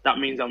solid. That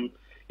means I'm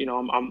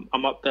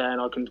up there,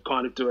 and I can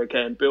kind of do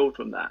okay and build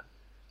from that.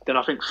 Then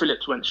I think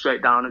Phillips went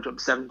straight down and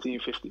jumped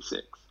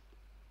 17.56,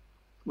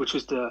 which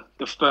was the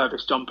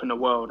furthest jump in the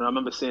world. And I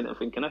remember seeing it and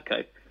thinking,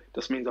 okay,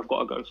 this means I've got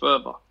to go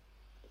further.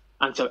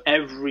 And so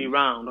every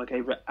round, I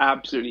gave it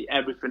absolutely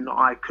everything that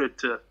I could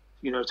to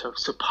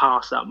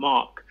surpass that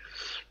mark.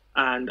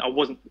 And I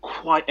wasn't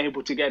quite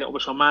able to get it.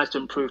 Obviously, I managed to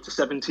improve to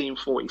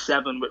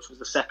 17.47, which was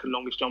the second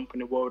longest jump in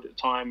the world at the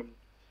time, and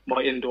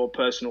my indoor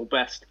personal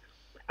best.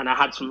 And I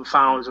had some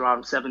fouls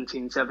around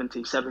 17.70,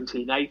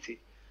 17.80,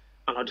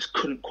 and I just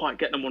couldn't quite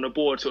get them on the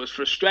board. So it was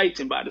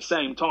frustrating, but at the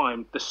same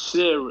time, the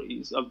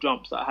series of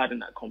jumps that I had in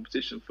that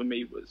competition for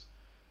me was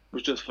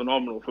just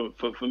phenomenal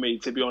for me,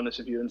 to be honest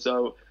with you. And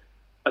so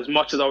as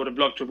much as I would have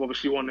loved to have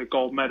obviously won a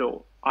gold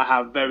medal, I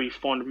have very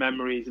fond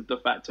memories of the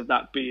fact of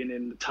that being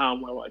in the town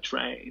where I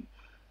train,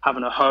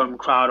 having a home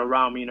crowd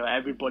around me,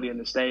 everybody in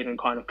the stadium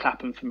kind of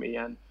clapping for me,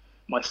 and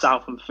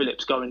myself and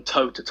Phillips going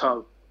toe to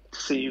toe to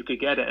see who could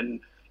get it.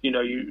 And,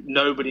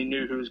 nobody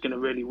knew who was going to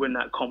really win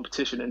that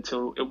competition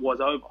until it was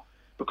over,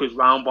 because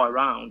round by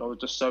round, I was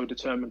just so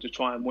determined to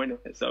try and win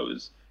it. So it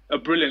was a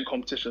brilliant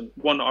competition,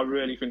 one that I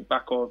really think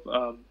back of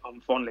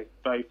fondly,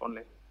 very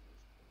fondly.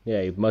 Yeah,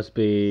 it must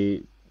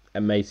be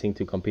amazing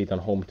to compete on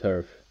home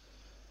turf.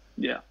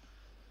 Yeah.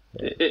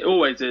 It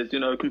always is.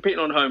 Competing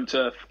on home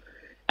turf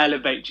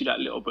elevates you that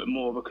little bit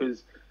more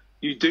because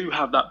you do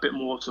have that bit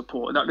more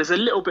support. Now, there's a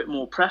little bit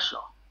more pressure,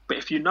 but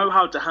if you know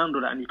how to handle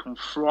that and you can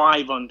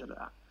thrive under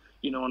that,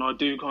 and I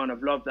do kind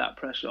of love that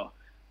pressure,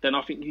 then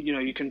I think,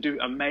 you can do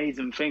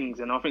amazing things.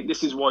 And I think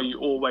this is why you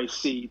always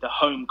see the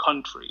home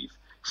countries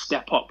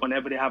step up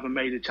whenever they have a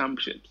major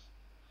championships.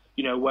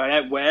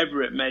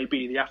 Wherever it may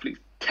be, the athletes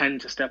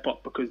tend to step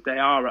up because they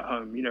are at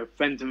home.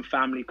 Friends and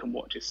family can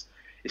watch.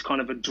 It's kind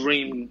of a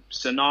dream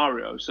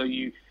scenario. So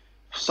you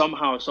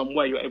somehow, some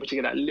way, you're able to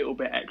get that little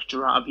bit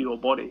extra out of your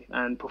body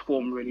and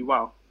perform really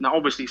well. Now,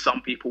 obviously,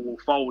 some people will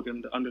fold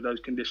under those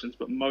conditions,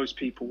 but most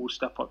people will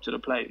step up to the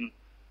plate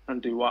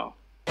and do well.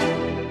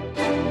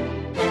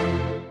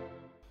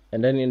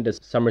 And then in the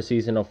summer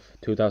season of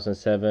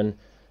 2007,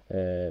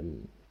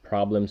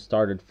 problems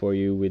started for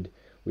you with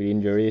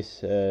injuries.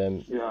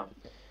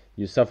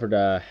 You suffered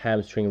a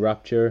hamstring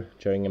rupture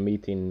during a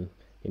meet in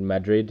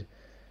Madrid.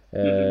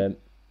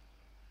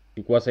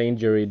 It was an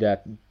injury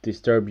that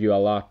disturbed you a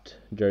lot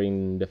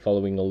during the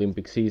following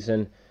Olympic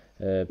season.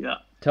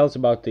 Tell us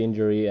about the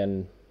injury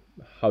and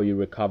how you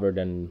recovered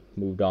and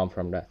moved on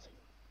from that.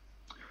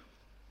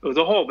 It was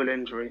a horrible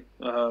injury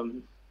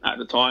at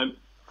the time,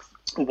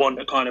 one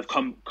that kind of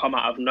come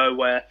out of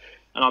nowhere.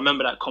 And I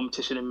remember that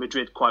competition in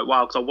Madrid quite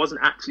well because I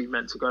wasn't actually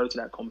meant to go to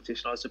that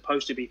competition. I was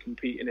supposed to be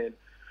competing in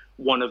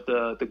one of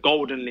the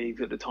Golden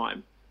Leagues at the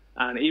time.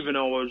 And even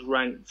though I was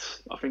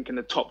ranked, I think, in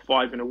the top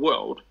 5 in the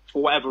world,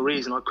 for whatever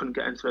reason, I couldn't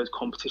get into those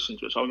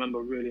competitions, which I remember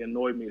really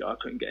annoyed me that I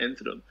couldn't get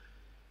into them.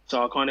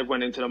 So I kind of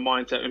went into the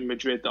mindset in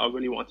Madrid that I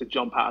really wanted to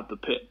jump out of the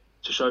pit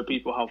to show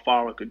people how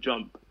far I could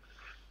jump.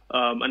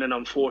 And then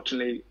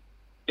unfortunately,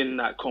 in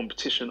that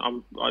competition,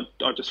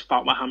 I just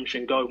felt my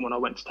hamstring go when I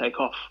went to take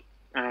off.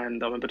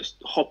 And I remember just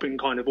hopping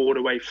kind of all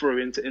the way through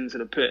into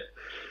the pit.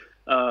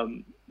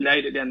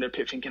 Laid at the end of the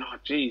pit thinking, oh,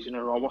 geez, you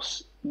know,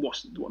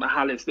 what the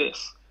hell is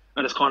this?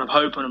 And just kind of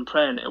hoping and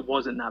praying that it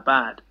wasn't that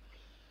bad.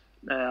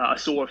 I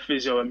saw a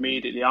physio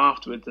immediately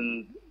afterwards,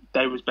 and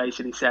they was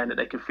basically saying that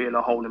they could feel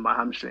a hole in my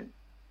hamstring.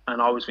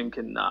 And I was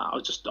thinking, I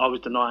was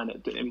denying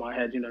it in my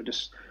head, you know,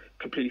 just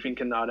completely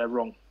thinking, no, they're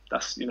wrong.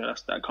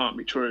 That can't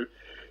be true.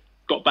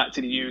 Got back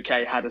to the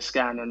UK, had a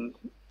scan, and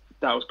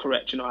that was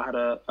correct. You know, I had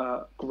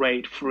a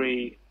grade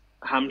 3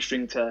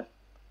 hamstring tear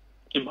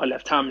in my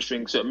left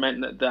hamstring, so it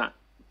meant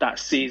that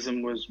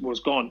season was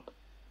gone,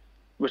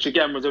 which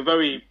again was a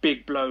very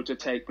big blow to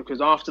take,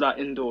 because after that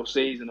indoor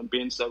season and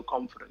being so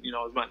confident, you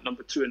know, I was ranked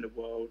number 2 in the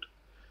world.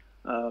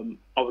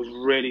 I was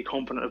really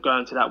confident of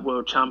going to that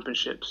World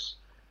Championships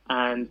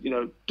and, you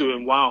know,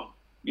 doing well.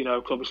 You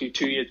know, obviously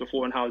 2 years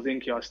before in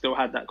Helsinki, I still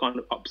had that kind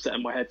of upset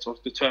in my head, so I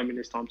was determined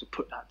this time to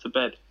put that to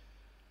bed.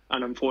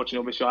 And unfortunately,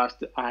 obviously,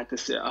 I had to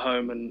sit at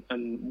home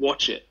and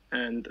watch it.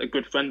 And a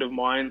good friend of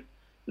mine,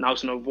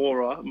 Nelson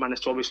Ovora,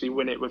 managed to obviously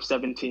win it with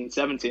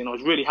 17-70. And I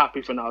was really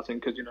happy for Nelson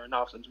because, you know,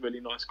 Nelson's a really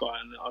nice guy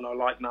and I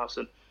like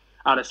Nelson.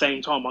 At the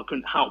same time, I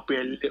couldn't help be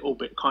a little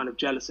bit kind of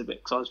jealous of it,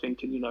 because I was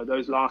thinking, you know,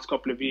 those last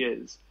couple of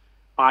years,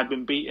 I'd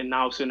been beating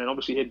Nelson, and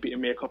obviously he'd beaten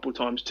me a couple of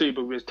times too,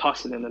 but we was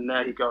tussling, and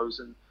there he goes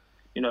and,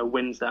 you know,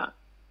 wins that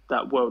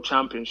World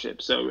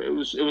Championship. So it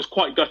was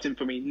quite gutting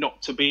for me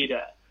not to be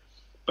there.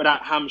 But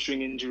that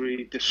hamstring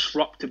injury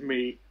disrupted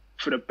me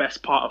for the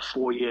best part of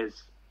 4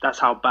 years. That's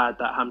how bad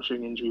that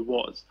hamstring injury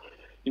was.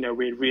 You know,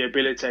 we had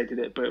rehabilitated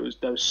it, but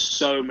there was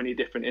so many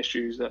different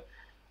issues that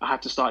I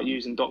had to start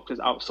using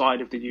doctors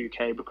outside of the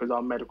UK because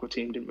our medical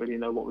team didn't really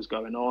know what was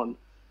going on.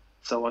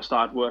 So I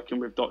started working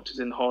with doctors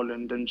in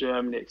Holland and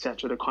Germany,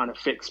 etc., to kind of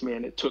fix me.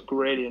 And it took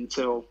really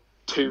until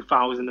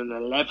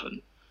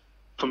 2011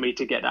 for me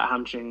to get that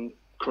hamstring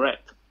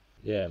correct.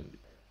 Yeah.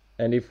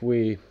 And if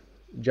we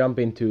jump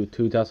into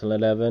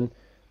 2011,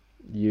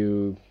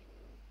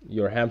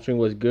 your hamstring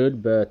was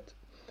good, but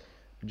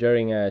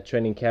during a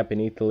training camp in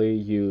Italy,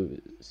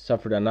 you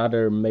suffered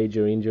another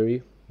major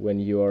injury when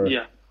your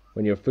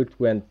foot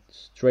went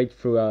straight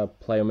through a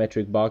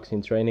plyometric box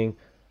in training.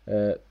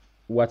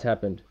 What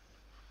happened?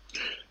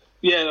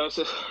 Yeah,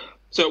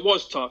 so it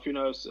was tough, you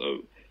know.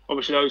 So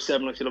obviously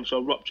 07, like I said, I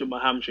ruptured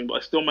my hamstring, but I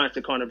still managed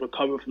to kind of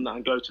recover from that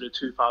and go to the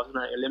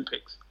 2008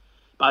 Olympics.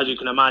 But as you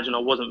can imagine, I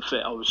wasn't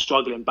fit. I was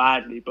struggling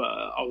badly, but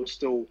I was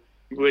still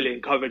really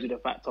encouraged with the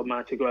fact I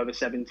managed to go over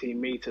 17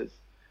 meters.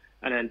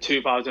 And then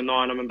 2009,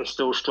 I remember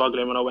still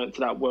struggling when I went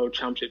to that World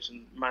Championships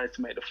and managed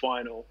to make the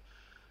final.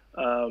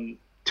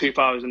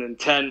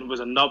 2010 was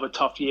another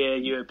tough year.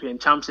 European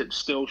Championships,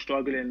 still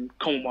struggling.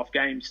 Commonwealth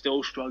Games,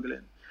 still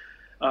struggling.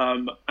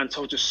 And so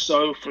I was just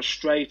so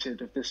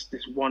frustrated of this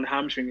one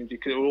hamstring injury,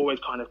 because it would always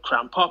kind of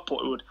cramp up,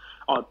 or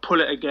I'd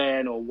pull it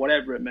again, or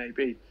whatever it may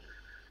be.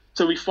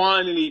 So we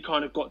finally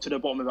kind of got to the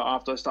bottom of it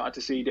after I started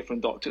to see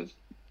different doctors.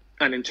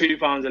 And in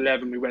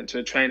 2011, we went to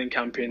a training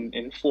camp in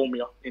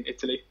Formia in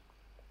Italy.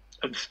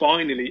 And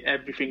finally,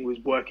 everything was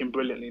working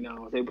brilliantly now. I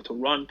was able to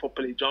run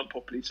properly, jump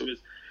properly. So I was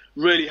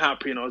really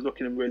happy and I was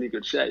looking in really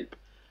good shape.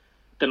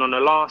 Then on the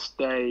last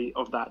day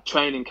of that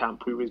training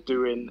camp, we was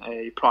doing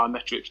a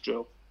plyometrics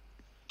drill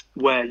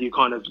where you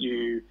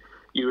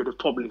would have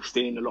probably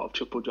seen a lot of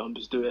triple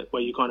jumpers do it,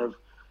 where you kind of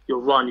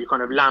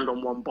land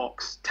on one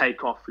box,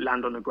 take off,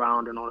 land on the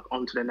ground, and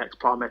onto the next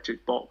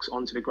plyometric box,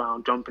 onto the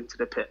ground, jump into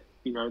the pit.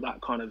 You know, that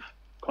kind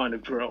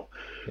of drill.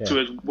 Yeah. So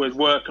it was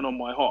working on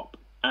my hop,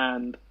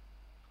 and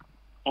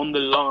on the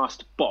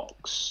last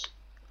box,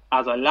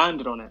 as I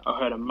landed on it, I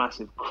heard a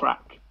massive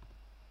crack,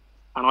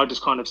 and I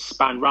just kind of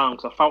span round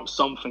because I felt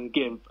something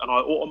give, and I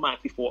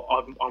automatically thought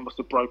I must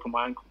have broken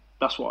my ankle.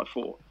 That's what I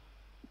thought.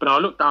 But I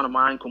looked down at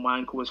my ankle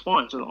was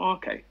fine. So I was like, oh,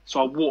 okay.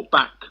 So I walked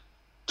back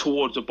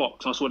towards the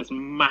box, and I saw this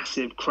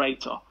massive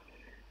crater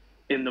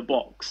in the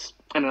box.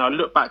 And then I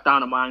looked back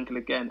down at my ankle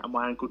again, and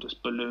my ankle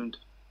just ballooned.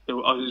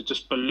 I was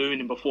just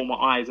ballooning before my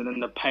eyes, and then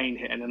the pain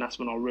hit, and then that's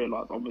when I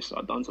realised, obviously,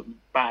 I'd done something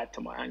bad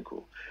to my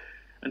ankle.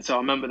 And so I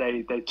remember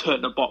they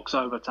turned the box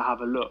over to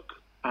have a look,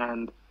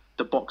 and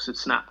the box had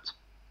snapped.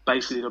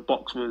 Basically, the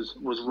box was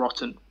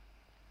rotten.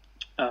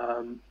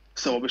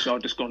 So obviously,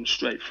 I'd just gone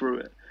straight through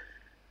it.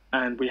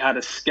 And we had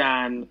a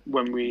scan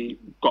when we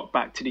got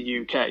back to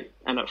the UK.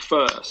 And at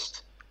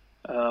first,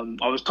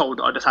 I was told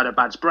that I just had a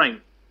bad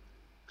sprain.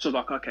 So I was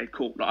like, okay,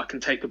 cool. Like, I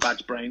can take a bad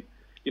sprain.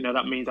 You know,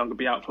 that means I'm going to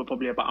be out for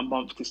probably about a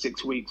month to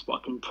 6 weeks, but I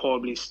can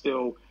probably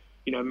still,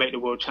 you know, make the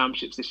World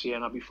Championships this year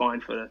and I'll be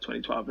fine for the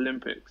 2012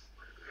 Olympics.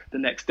 The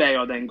next day,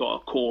 I then got a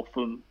call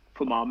from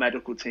our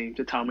medical team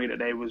to tell me that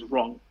they was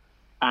wrong.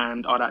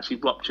 And I'd actually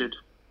ruptured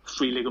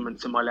 3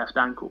 ligaments in my left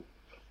ankle.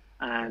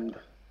 And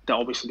that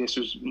obviously this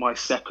was my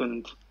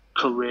second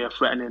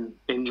career-threatening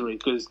injury,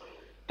 because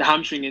the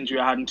hamstring injury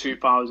I had in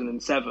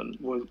 2007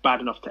 was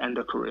bad enough to end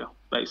a career,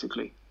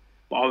 basically.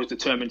 But I was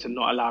determined to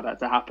not allow that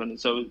to happen. And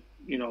so,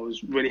 you know, I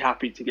was really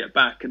happy to get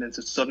back, and then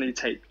to suddenly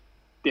take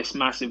this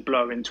massive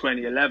blow in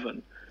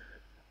 2011,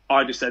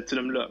 I just said to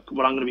them, look,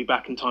 well, I'm going to be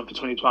back in time for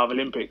 2012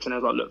 Olympics. And I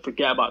was like, look,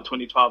 forget about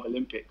 2012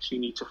 Olympics. You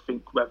need to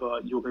think whether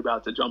you're going to be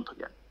able to jump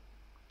again.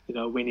 You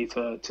know, we need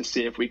to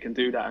see if we can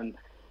do that. And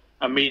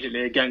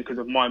immediately, again, because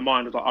of my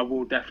mind, I was like, I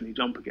will definitely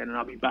jump again and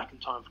I'll be back in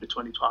time for the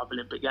 2012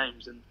 Olympic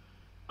Games. And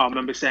I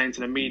remember saying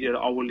to the media that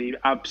I will leave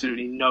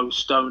absolutely no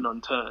stone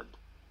unturned.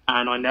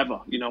 And I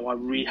never, you know, I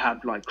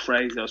rehabbed like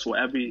crazy. I saw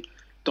every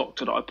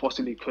doctor that I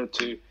possibly could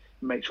to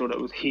make sure that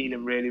it was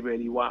healing really,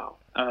 really well.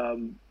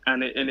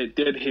 And it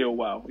did heal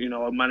well. You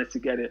know, I managed to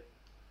get it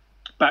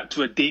back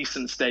to a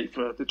decent state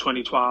for the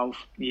 2012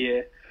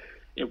 year.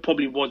 It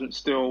probably wasn't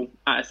still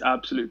at its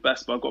absolute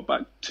best, but I got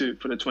back to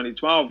for the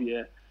 2012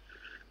 year.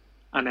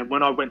 And then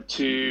when I went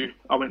to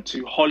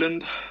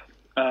Holland,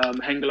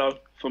 Hengelo,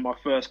 for my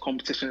first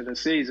competition of the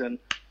season,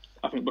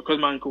 I think because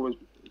my ankle was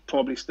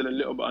probably still a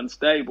little bit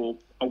unstable,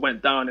 I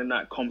went down in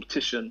that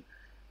competition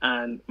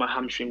and my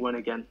hamstring went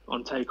again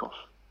on takeoff.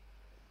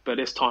 But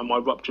this time I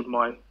ruptured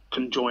my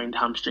conjoined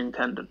hamstring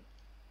tendon.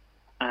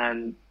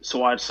 And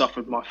so I had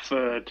suffered my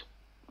third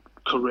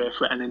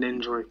career-threatening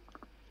injury,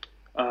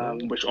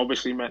 which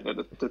obviously meant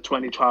that the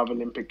 2012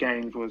 Olympic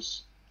Games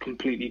was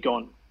completely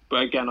gone.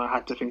 But again, I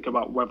had to think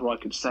about whether I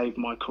could save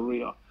my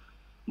career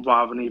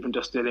rather than even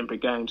just the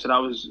Olympic Games.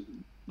 So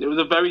it was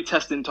a very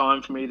testing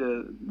time for me,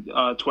 the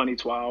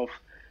 2012.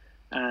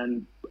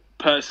 And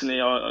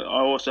personally,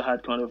 I also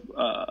had kind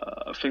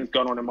of things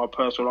going on in my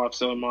personal life.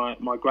 So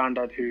my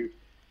granddad, who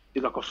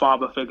is like a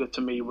father figure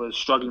to me, was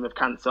struggling with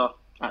cancer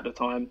at the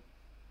time.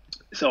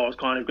 So I was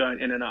kind of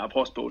going in and out of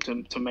hospital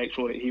to make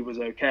sure that he was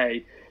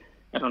okay.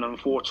 And then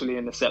unfortunately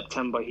in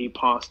September, he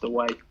passed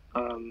away.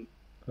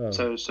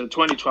 So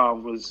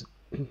 2012 was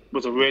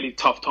a really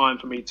tough time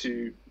for me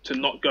to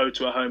not go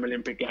to a home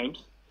Olympic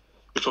Games,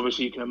 which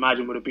obviously you can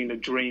imagine would have been a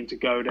dream to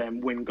go there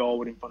and win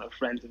gold in front of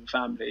friends and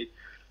family.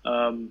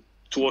 To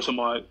also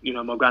my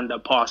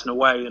granddad passing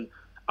away. And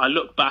I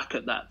look back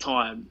at that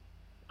time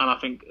and I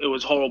think it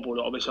was horrible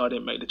that obviously I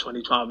didn't make the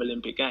 2012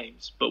 Olympic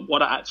Games. But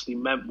what it actually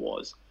meant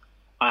was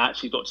I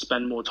actually got to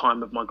spend more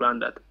time with my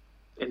granddad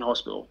in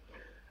hospital.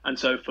 And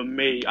so for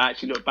me, I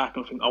actually look back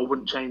and think I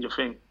wouldn't change a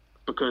thing,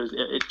 because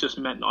it just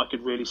meant that I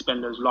could really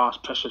spend those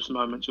last precious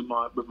moments with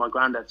my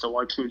granddad. So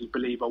I truly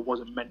believe I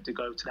wasn't meant to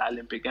go to the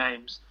Olympic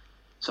Games,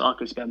 so I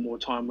could spend more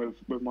time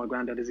with my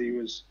granddad as he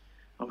was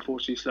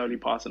unfortunately slowly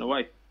passing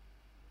away.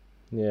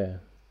 Yeah,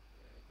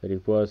 but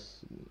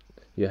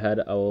you had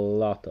a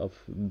lot of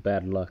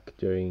bad luck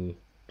during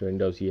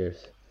those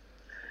years.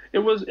 It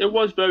was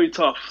very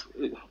tough.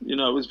 It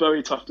was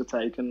very tough to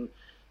take, and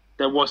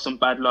there was some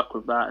bad luck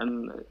with that,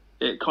 and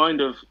it kind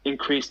of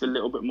increased a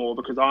little bit more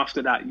because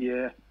after that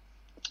year,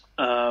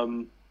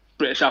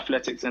 British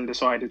Athletics then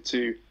decided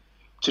to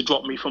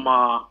drop me from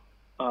our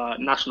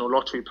national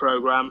lottery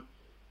program,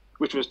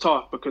 which was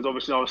tough because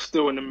obviously I was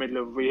still in the middle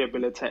of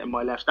rehabilitating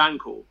my left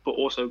ankle, but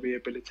also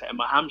rehabilitating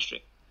my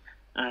hamstring.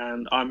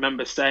 And I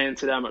remember saying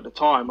to them at the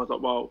time, I was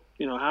like, well,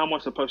 how am I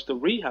supposed to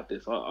rehab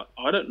this?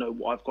 I don't know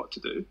what I've got to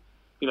do.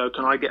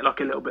 Can I get like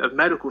a little bit of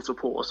medical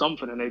support or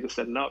something? And they just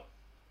said no.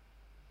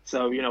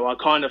 So, I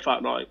kind of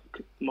felt like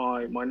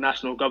my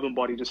national governing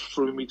body just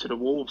threw me to the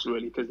wolves,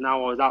 really, because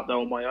now I was out there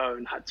on my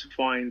own, had to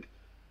find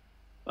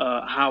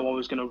how I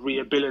was going to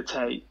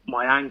rehabilitate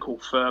my ankle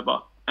further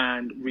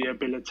and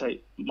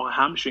rehabilitate my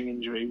hamstring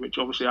injury, which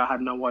obviously I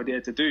had no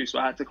idea to do. So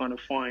I had to kind of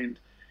find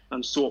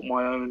and sort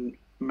my own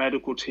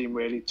medical team,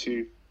 really,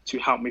 to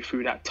help me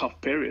through that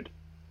tough period.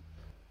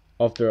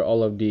 After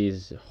all of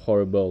these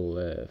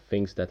horrible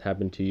things that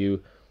happened to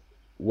you,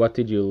 what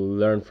did you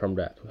learn from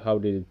that? How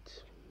did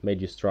it made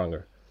you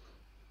stronger?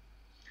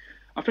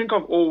 I think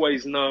I've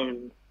always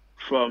known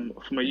from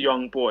a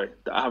young boy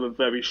that I have a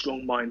very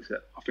strong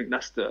mindset. I think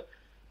that's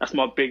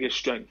my biggest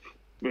strength,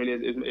 really,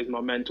 is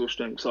my mental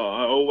strength. So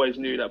I always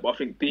knew that, but I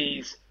think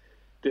this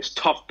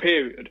tough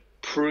period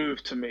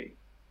proved to me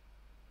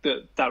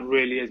that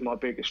really is my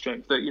biggest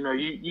strength. That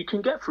you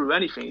can get through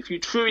anything if you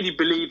truly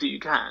believe that you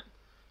can.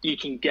 You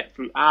can get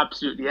through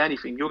absolutely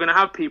anything. You're going to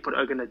have people that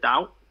are going to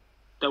doubt.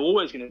 They're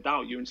always going to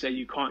doubt you and say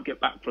you can't get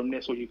back from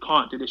this, or you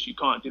can't do this, you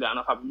can't do that. And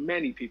I've had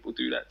many people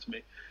do that to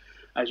me,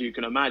 as you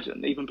can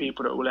imagine. Even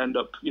people that will end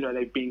up,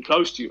 they've been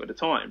close to you at the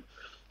time.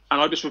 And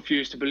I just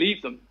refused to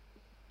believe them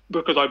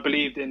because I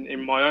believed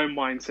in my own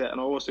mindset, and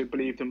I also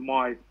believed in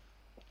my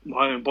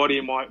own body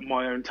and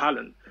my own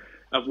talent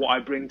of what I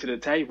bring to the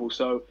table.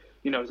 So,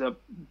 it's a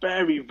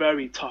very,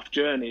 very tough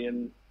journey.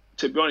 And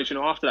to be honest,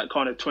 after that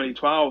kind of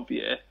 2012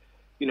 year,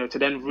 to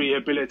then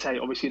rehabilitate,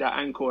 obviously, that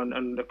ankle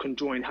and the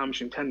conjoined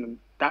hamstring tendon,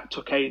 that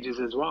took ages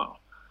as well.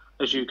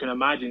 As you can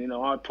imagine,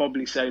 I'd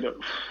probably say that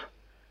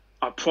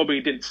I probably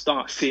didn't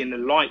start seeing the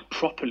light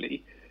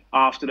properly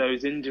after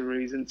those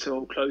injuries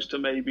until close to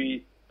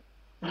maybe,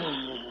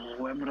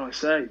 when would I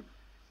say?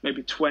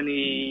 Maybe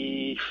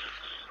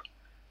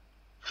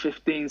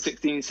 2015,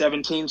 16,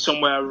 17,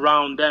 somewhere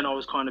around then I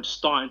was kind of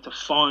starting to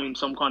find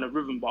some kind of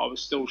rhythm, but I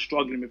was still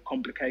struggling with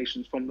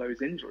complications from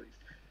those injuries.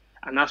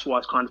 And that's why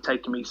it's kind of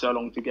taken me so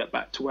long to get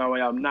back to where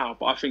I am now.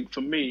 But I think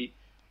for me,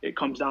 it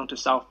comes down to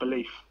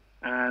self-belief.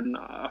 And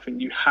I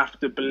think you have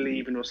to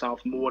believe in yourself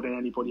more than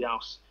anybody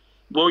else.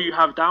 Will you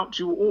have doubts?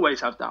 You will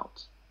always have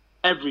doubts.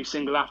 Every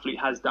single athlete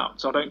has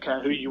doubts. I don't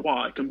care who you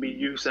are. It can be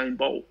Usain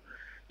Bolt.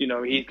 You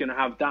know, he's going to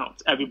have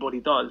doubts. Everybody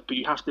does. But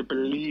you have to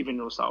believe in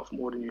yourself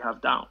more than you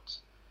have doubts.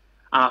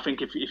 And I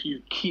think if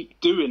you keep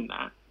doing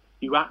that,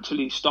 you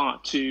actually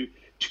start to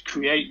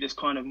create this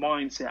kind of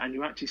mindset, and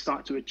you actually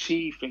start to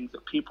achieve things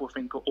that people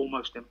think are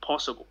almost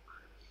impossible.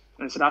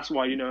 And so that's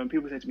why, you know, when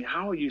people say to me,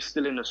 how are you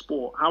still in the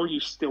sport? How are you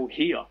still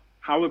here?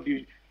 How have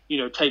you, you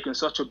know, taken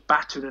such a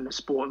battering in the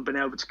sport and been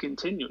able to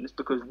continue? And it's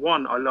because,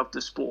 one, I love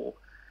the sport.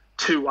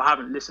 Two, I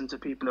haven't listened to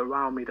people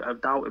around me that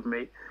have doubted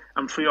me.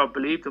 And three, I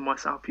believed in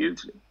myself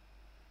hugely.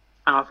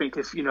 And I think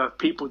if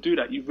people do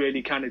that, you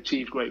really can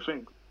achieve great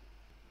things.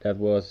 That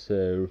was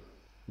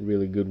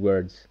really good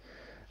words.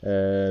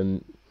 After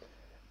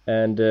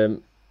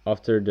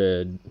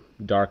the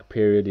dark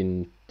period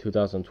in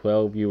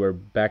 2012, you were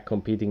back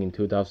competing in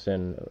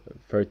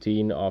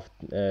 2013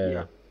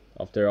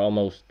 after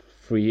almost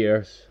 3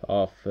 years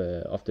off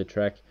the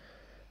track.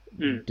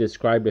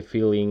 Describe the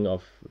feeling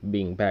of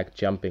being back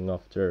jumping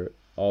after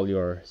all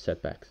your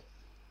setbacks.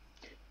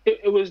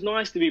 It was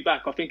nice to be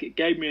back. I think it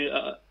gave me,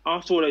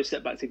 after all those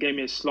setbacks, it gave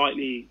me a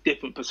slightly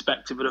different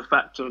perspective of the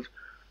fact of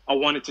I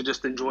wanted to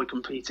just enjoy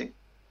competing.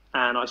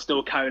 And I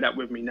still carry that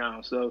with me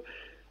now. So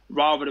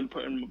rather than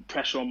putting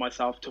pressure on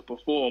myself to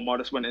perform, I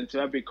just went into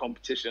every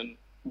competition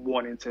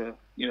wanting to,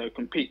 you know,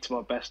 compete to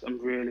my best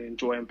and really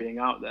enjoying being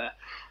out there.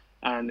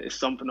 And it's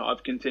something that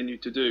I've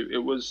continued to do. It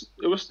was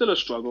still a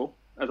struggle,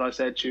 as I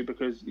said to you,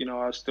 because, you know,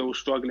 I was still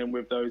struggling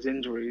with those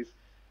injuries.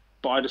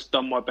 But I just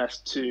done my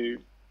best to,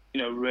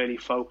 you know, really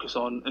focus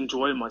on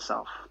enjoying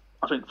myself.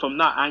 I think from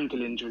that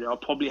ankle injury, I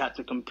probably had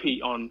to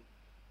compete on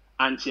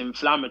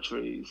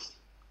anti-inflammatories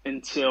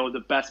until the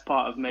best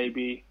part of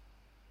maybe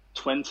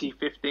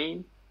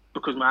 2015,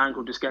 because my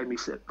ankle just gave me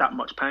that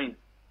much pain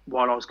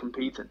while I was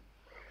competing.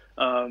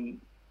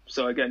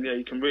 So again, yeah,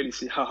 you can really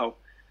see how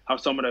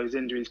some of those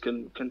injuries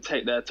can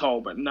take their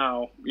toll. But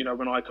now, you know,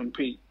 when I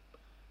compete,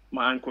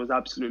 my ankle is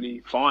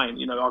absolutely fine.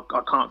 You know,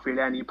 I can't feel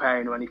any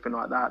pain or anything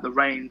like that. The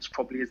range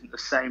probably isn't the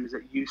same as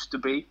it used to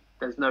be.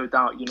 There's no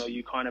doubt, you know,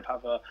 you kind of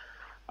have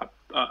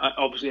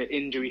obviously an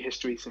injury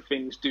history, so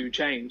things do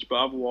change.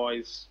 But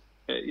otherwise,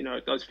 you know,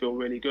 it does feel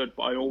really good.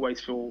 But I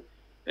always feel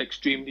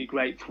extremely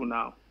grateful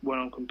now when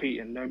I'm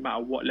competing, no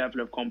matter what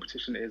level of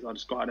competition it is. I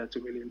just got out there to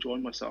really enjoy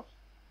myself.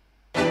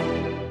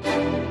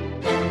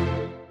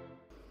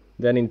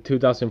 Then in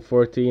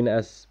 2014,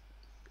 as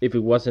if it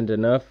wasn't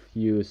enough,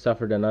 you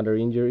suffered another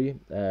injury,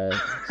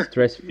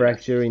 stress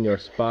fracture in your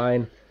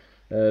spine.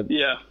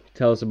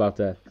 Tell us about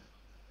that.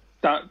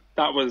 That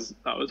was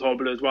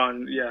horrible as well.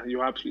 And yeah,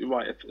 you're absolutely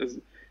right.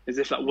 As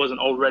if that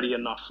wasn't already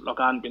enough, like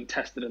I hadn't been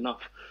tested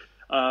enough.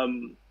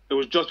 It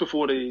was just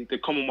before the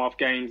Commonwealth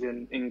Games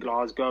in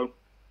Glasgow.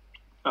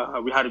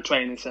 We had a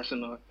training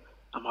session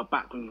and my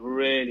back was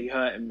really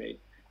hurting me.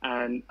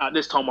 And at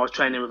this time I was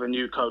training with a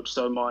new coach.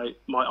 So my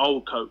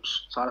old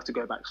coach, so I have to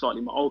go back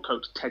slightly, my old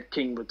coach, Ted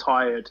King,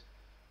 retired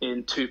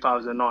in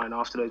 2009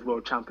 after those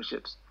World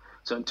Championships.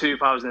 So in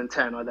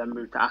 2010, I then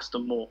moved to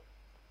Aston Moore.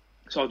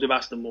 So I was with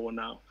Aston Moore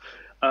now.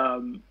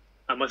 And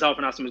myself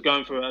and Aston was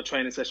going for a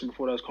training session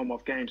before those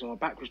Commonwealth Games, and my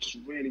back was just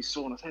really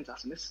sore. And I was saying to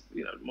Aston,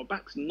 my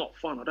back's not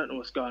fun. I don't know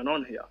what's going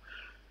on here.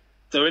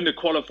 So in the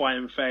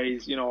qualifying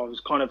phase, you know, I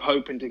was kind of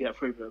hoping to get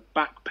through, but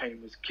back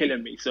pain was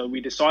killing me. So we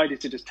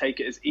decided to just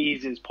take it as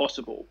easy as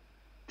possible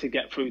to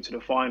get through to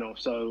the final.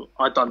 So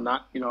I'd done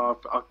that. You know,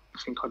 I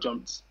think I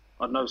jumped,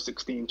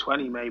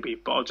 16:20 maybe,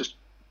 but I was just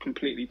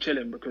completely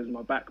chilling because of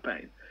my back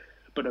pain.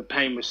 But the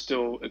pain was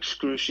still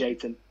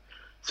excruciating.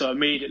 So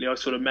immediately I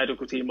saw the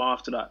medical team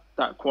after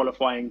that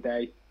qualifying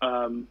day.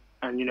 And,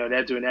 you know,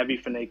 they're doing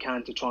everything they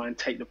can to try and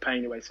take the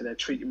pain away. So they're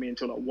treating me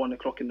until like 1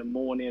 o'clock in the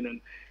morning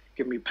and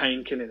giving me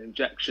painkilling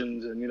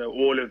injections and, you know,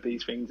 all of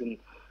these things. And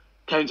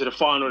came to the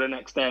final the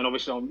next day. And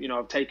obviously,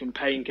 I've taken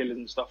painkillers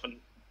and stuff. And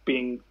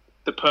being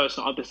the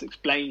person I've just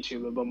explained to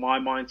you, but my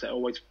mindset, I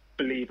always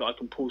believe that I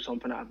can pull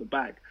something out of the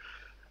bag.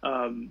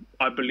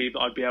 I believe that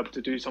I'd be able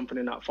to do something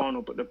in that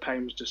final, but the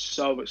pain was just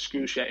so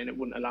excruciating, it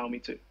wouldn't allow me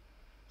to.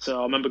 So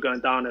I remember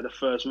going down at the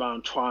first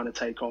round trying to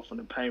take off, and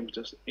the pain was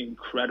just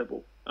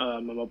incredible.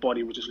 And my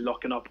body was just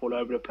locking up all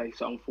over the place.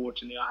 So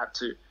unfortunately, I had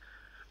to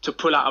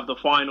pull out of the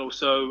final.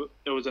 So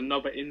it was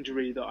another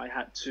injury that I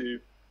had to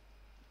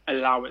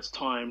allow its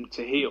time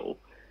to heal.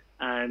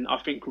 And I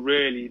think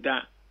really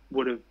that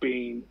would have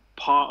been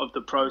part of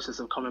the process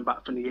of coming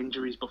back from the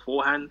injuries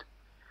beforehand.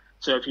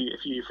 So if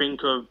you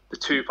think of the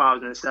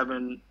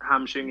 2007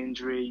 hamstring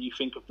injury, you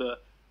think of the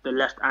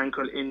left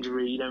ankle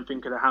injury, you then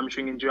think of the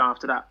hamstring injury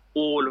after that,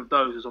 all of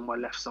those was on my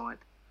left side.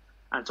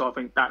 And so I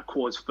think that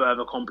caused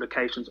further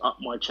complications up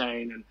my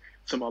chain. And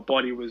so my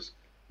body was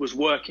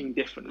working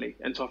differently.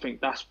 And so I think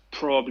that's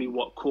probably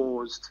what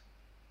caused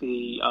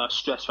the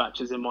stress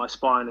fractures in my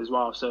spine as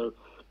well. So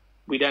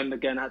we then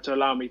again had to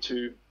allow me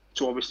to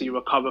obviously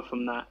recover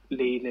from that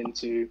leading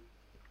into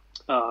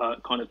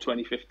kind of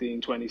 2015,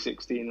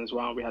 2016 as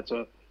well. We had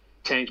to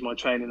change my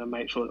training and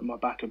make sure that my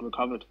back had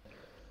recovered.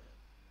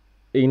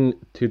 in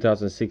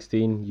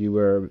 2016 you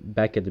were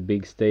back at the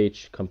big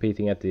stage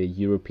competing at the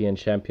European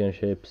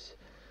Championships.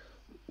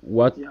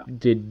 What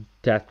did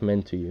that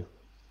mean to you?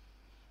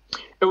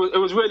 It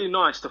was really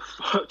nice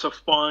to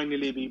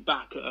finally be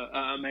back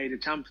at a major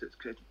championships,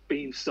 because it's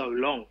been so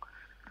long.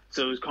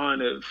 So it was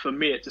kind of, for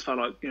me, it just felt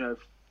like,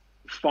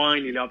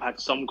 finally I've had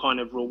some kind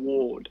of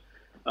reward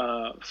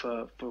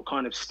for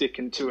kind of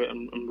sticking to it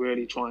and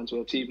really trying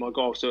to achieve my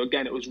goal. So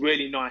again, it was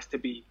really nice to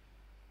be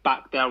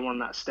back there on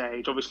that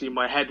stage. Obviously,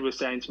 my head was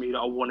saying to me that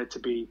I wanted to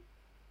be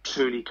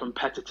truly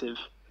competitive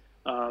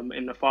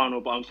in the final,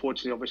 but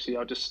unfortunately, obviously,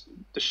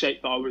 the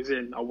shape that I was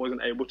in, I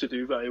wasn't able to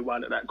do very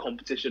well at that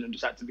competition, and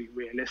just had to be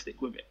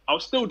realistic with it. I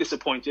was still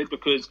disappointed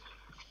because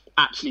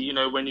actually,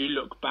 when you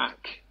look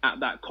back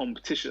at that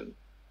competition,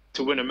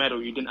 to win a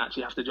medal, you didn't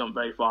actually have to jump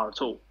very far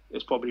at all.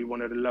 It's probably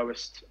one of the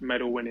lowest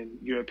medal-winning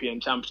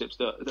European Championships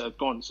that have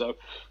gone. So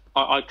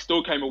I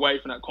still came away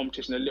from that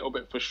competition a little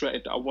bit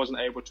frustrated that I wasn't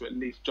able to at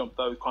least jump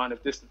those kind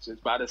of distances.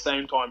 But at the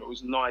same time, it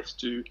was nice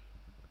to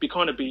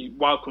be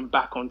welcomed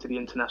back onto the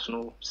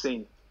international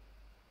scene.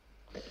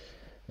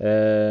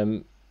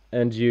 And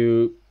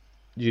you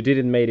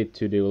didn't make it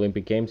to the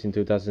Olympic Games in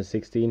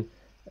 2016.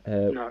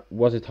 No.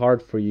 Was it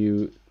hard for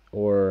you,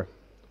 or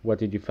what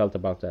did you felt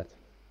about that?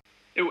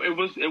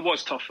 It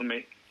was tough for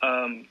me.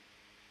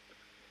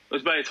 It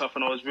was very tough,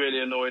 and I was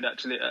really annoyed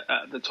actually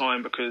at the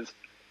time, because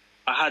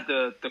I had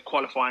the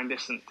qualifying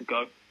distance to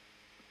go,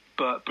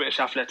 but British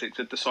Athletics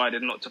had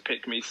decided not to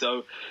pick me.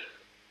 So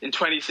in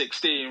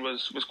 2016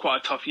 was quite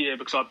a tough year,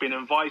 because I'd been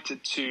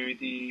invited to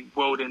the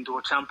World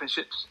Indoor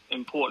Championships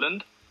in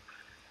Portland,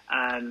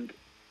 and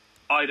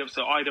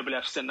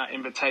IWF sent that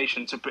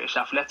invitation to British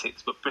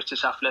Athletics, but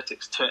British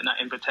Athletics turned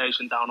that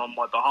invitation down on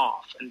my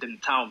behalf and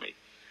didn't tell me.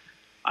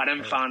 I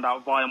then found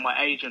out via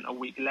my agent a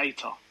week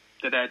later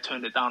that they had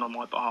turned it down on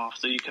my behalf.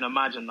 So you can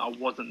imagine I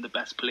wasn't the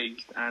best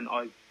pleased, and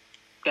I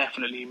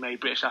definitely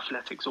made British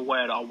Athletics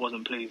aware that I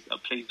wasn't pleased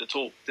at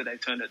all that they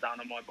turned it down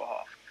on my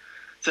behalf.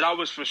 So that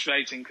was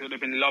frustrating, because it would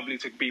have been lovely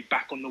to be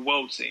back on the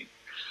world scene.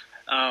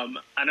 And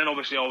then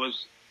obviously I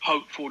was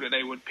hopeful that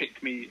they would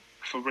pick me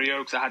for Rio,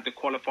 because I had the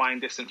qualifying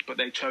distance, but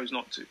they chose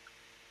not to.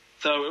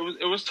 So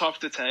it was tough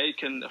to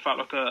take, and it felt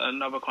like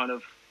another kind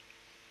of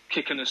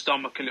kick in the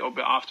stomach a little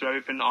bit after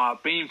everything that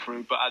I've been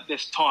through. But at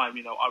this time,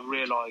 I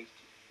realised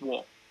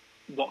what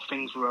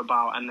things were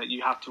about, and that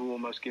you have to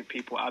almost give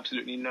people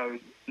absolutely no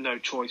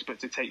choice but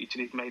to take you to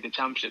these major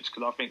championships,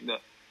 because I think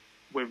that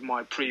with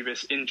my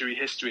previous injury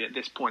history at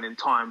this point in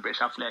time,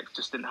 British Athletics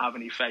just didn't have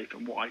any faith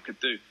in what I could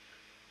do.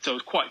 So it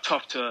was quite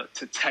tough to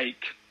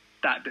take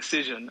that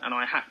decision, and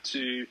I had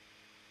to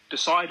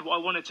decide what I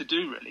wanted to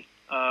do, really,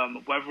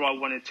 whether I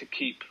wanted to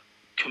keep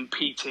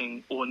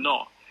competing or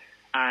not.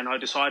 And I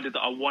decided that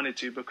I wanted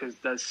to, because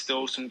there's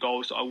still some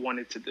goals that I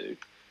wanted to do.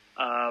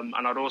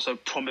 And I'd also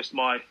promised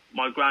my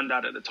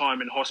granddad at the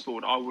time in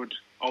hospital that I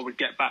would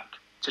get back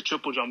to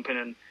triple jumping.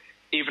 And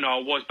even though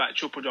I was back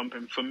triple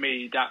jumping, for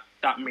me,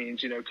 that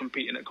means,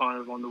 competing at kind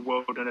of on the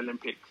world and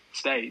Olympic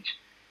stage.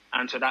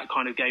 And so that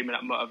kind of gave me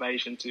that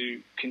motivation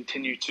to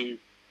continue to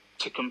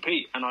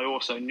compete. And I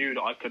also knew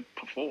that I could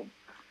perform.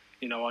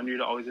 I knew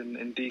that I was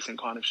in decent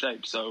kind of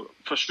shape. So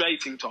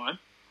frustrating time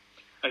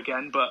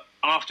again, but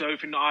after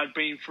everything that I'd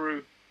been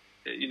through,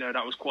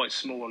 that was quite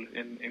small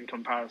in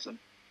comparison.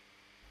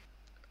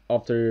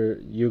 After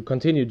you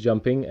continued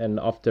jumping, and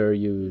after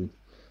you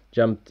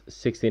jumped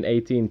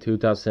 16-18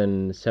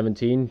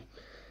 2017,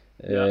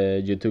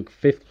 you took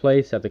 5th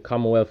place at the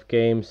Commonwealth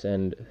Games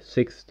and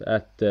 6th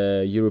at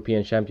the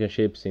European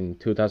Championships in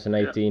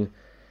 2018.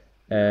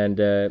 And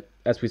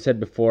as we said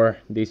before,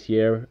 this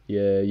year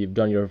you've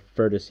done your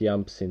furthest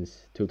jump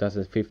since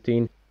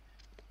 2015.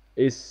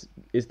 Is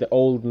the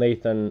old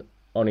Nathan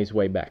on his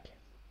way back?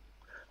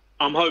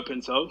 I'm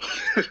hoping so.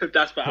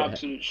 That's for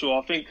absolute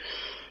sure. I think,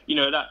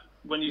 that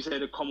when you say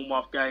the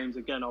Commonwealth Games,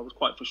 again, I was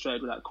quite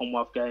frustrated with that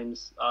Commonwealth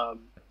Games.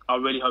 I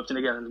really hoped, and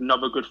again,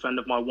 another good friend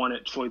of mine won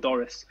it, Troy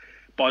Doris.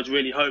 But I was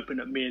really hoping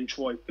that me and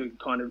Troy could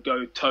kind of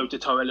go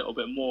toe-to-toe a little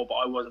bit more, but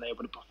I wasn't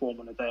able to perform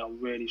on the day. I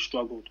really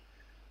struggled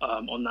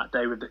on that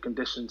day with the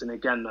conditions. And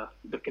again,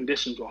 the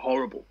conditions were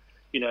horrible.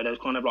 There was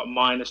kind of like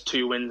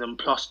 -2 winds and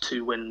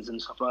 +2 winds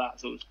and stuff like that.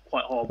 So it was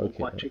quite horrible,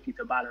 quite tricky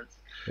to balance.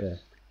 Yeah.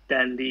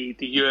 Then the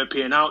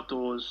European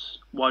Outdoors,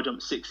 where I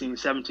jumped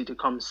 1670 to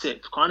come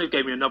 6th, kind of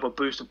gave me another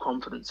boost of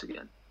confidence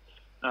again.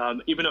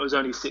 Even though it was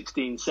only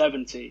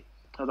 1670,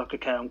 I was like,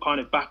 okay, I'm kind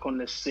of back on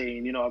this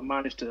scene. I've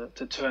managed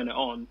to turn it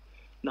on.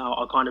 Now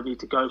I kind of need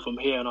to go from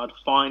here. And I'd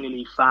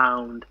finally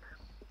found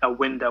a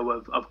window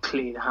of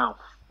clean health.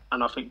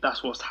 And I think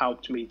that's what's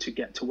helped me to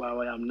get to where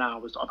I am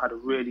now. Is I've had a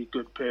really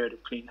good period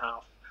of clean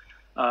health.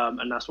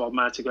 And that's why I've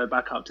managed to go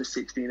back up to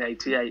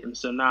 1688. And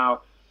so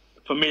now,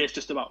 for me, it's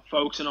just about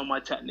focusing on my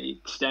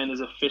technique, staying as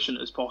efficient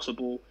as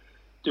possible,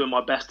 doing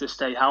my best to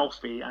stay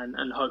healthy,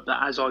 and hope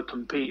that as I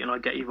compete and I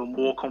get even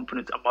more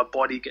confidence and my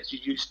body gets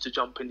used to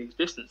jumping these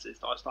distances,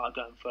 that I start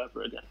going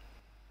further again.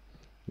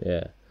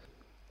 Yeah.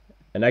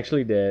 And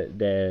actually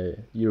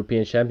the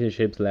European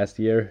Championships last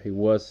year, it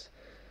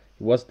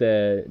was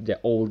the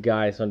old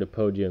guys on the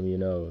podium. You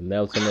know,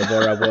 Nelson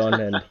Evora won,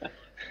 and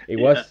it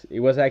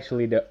was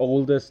actually the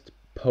oldest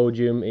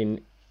podium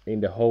in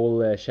the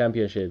whole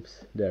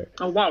championships there.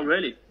 Oh wow,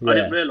 really? Yeah. I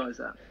didn't realise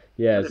that.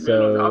 Yeah,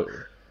 so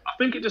I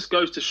think it just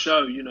goes to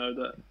show, you know,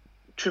 that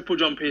triple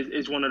jump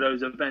is one of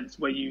those events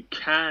where you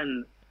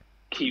can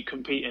keep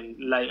competing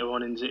later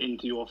on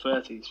into your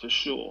 30s for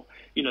sure.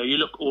 You know, you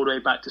look all the way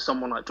back to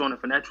someone like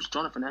Jonathan Edwards.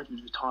 Jonathan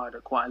Edwards retired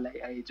at quite a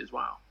late age as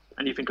well,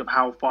 and you think of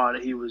how far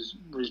that he was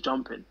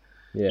jumping.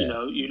 Yeah. You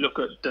know, you look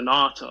at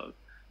Donato.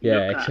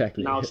 Yeah,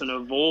 exactly. Nelson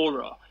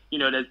Evora. You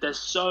know, there's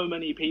so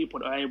many people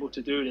that are able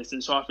to do this,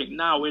 and so I think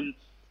now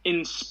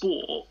in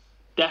sport,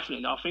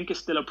 definitely, I think it's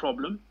still a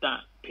problem that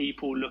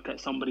people look at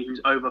somebody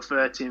who's over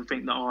 30 and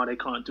think that they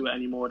can't do it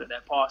anymore, that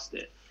they're past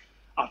it.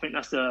 I think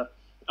that's a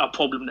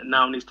problem that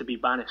now needs to be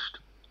banished,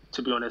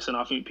 to be honest. And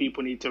I think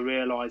people need to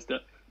realise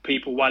that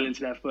people well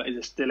into their 30s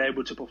are still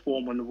able to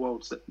perform on the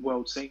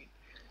world scene.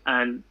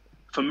 And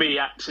for me,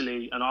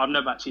 actually, and I've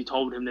never actually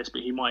told him this,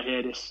 but he might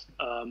hear this,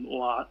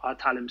 or I'll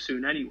tell him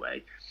soon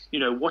anyway. You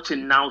know,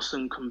 watching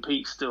Nelson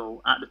compete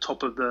still at the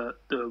top of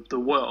the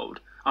world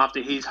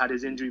after he's had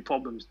his injury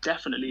problems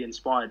definitely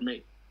inspired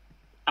me.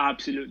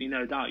 Absolutely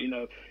no doubt. You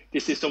know,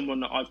 this is someone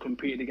that I've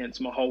competed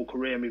against my whole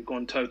career and we've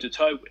gone toe to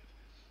toe with.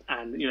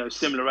 And, you know,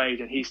 similar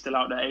age, and he's still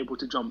out there able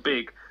to jump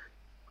big.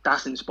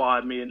 That's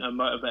inspired me and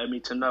motivated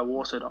me to know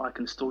also that I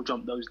can still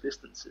jump those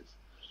distances.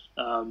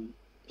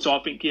 So I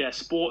think, yeah,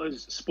 sport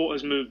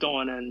has moved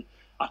on, and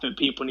I think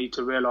people need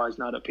to realise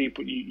now that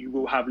you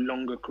will have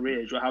longer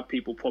careers. You'll have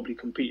people probably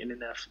competing in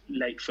their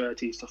late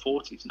 30s to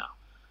 40s now,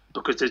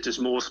 because there's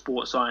just more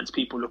sports science.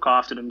 People look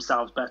after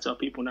themselves better.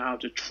 People know how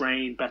to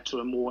train better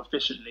and more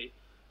efficiently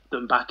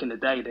than back in the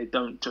day. They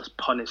don't just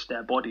punish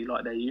their body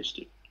like they used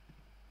to.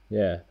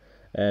 Yeah.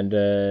 And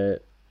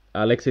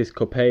Alexis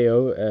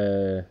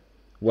Copello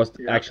was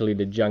actually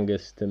the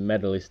youngest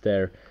medalist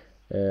there,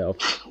 of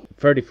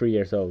 33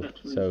 years old.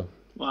 So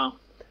wow,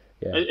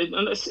 yeah,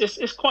 and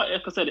it's quite,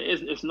 like I said,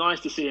 it's nice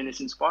to see and it's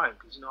inspiring,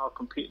 because you know I've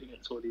competed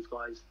against all these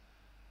guys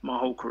my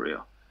whole career,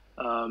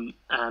 and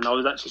I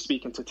was actually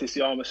speaking to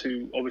Tiziamas,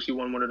 who obviously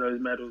won one of those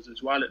medals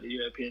as well at the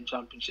European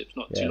Championships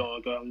not too long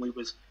ago, and we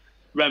was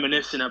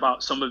reminiscing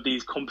about some of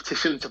these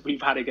competitions that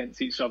we've had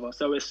against each other.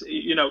 So it's,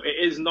 you know,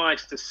 it is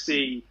nice to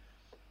see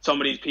some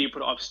of these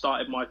people that I've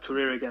started my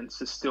career against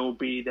to still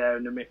be there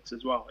in the mix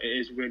as well. It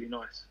is really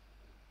nice.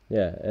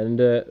 Yeah,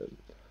 and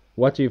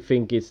what do you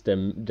think is the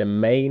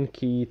main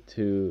key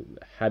to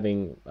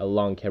having a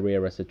long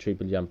career as a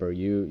triple jumper?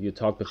 You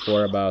talked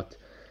before about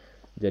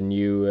the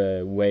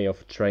new way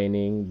of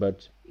training,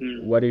 but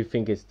what do you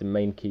think is the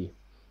main key?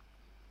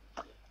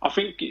 I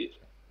think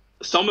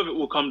some of it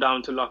will come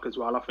down to luck as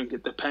well. I think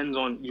it depends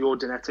on your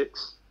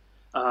genetics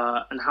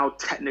and how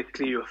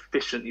technically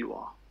efficient you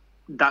are.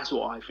 That's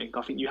what I think.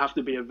 I think you have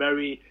to be a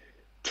very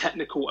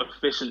technical,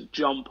 efficient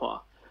jumper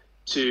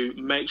to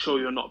make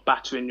sure you're not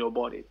battering your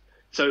body.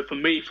 So for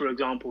me, for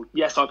example,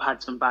 yes, I've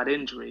had some bad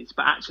injuries,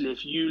 but actually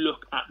if you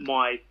look at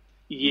my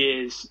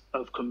years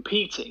of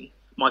competing,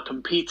 my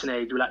competing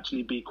age will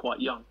actually be quite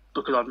young,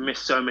 because I've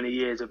missed so many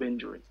years of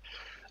injuries.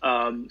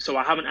 So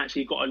I haven't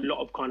actually got a lot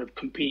of kind of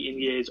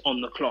competing years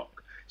on the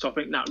clock. So I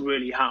think that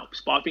really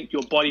helps. But I think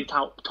your body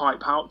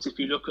type helps. If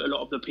you look at a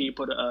lot of the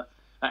people that are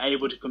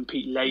able to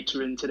compete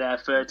later into their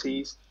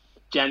 30s,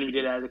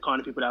 generally they're the kind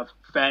of people that have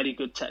fairly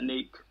good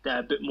technique.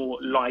 They're a bit more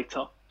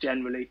lighter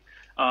generally,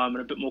 and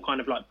a bit more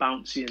kind of like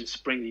bouncy and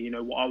springy, you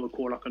know, what I would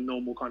call like a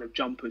normal kind of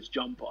jumper's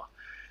jumper.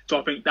 So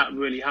I think that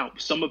really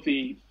helps. Some of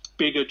the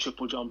bigger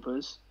triple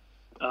jumpers,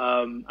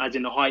 as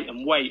in the height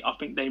and weight, I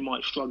think they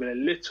might struggle a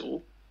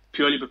little,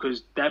 purely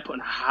because they're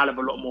putting a hell of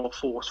a lot more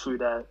force through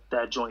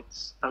their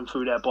joints and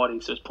through their body.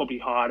 So it's probably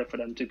harder for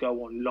them to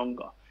go on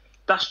longer.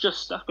 That's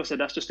just, like I said,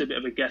 that's just a bit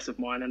of a guess of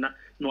mine, and that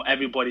not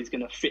everybody's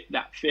going to fit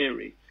that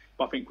theory.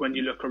 But I think when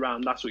you look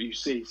around, that's what you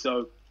see.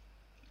 So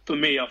for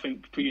me, I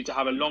think for you to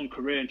have a long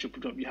career in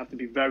triple jump, you have to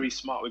be very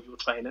smart with your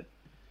training.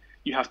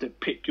 You have to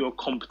pick your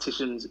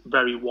competitions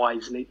very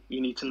wisely.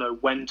 You need to know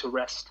when to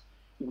rest,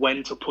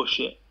 when to push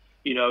it,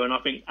 you know. And I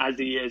think as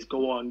the years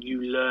go on,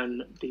 you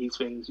learn these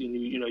things.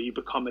 You know, you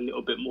become a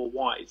little bit more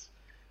wise.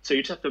 So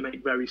you just have to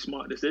make very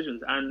smart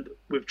decisions, and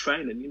with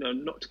training, you know,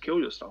 not to kill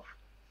yourself.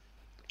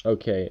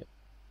 Okay,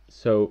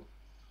 so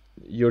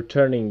you're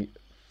turning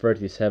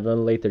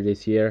 37 later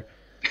this year.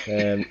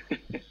 Do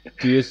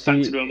you see?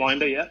 Thanks for the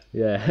reminder. Yeah.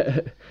 Yeah.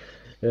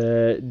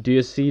 Do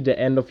you see the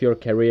end of your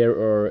career,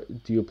 or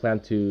do you plan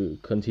to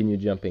continue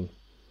jumping?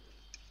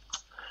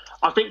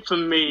 I think for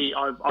me,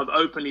 I've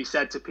openly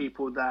said to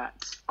people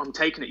that I'm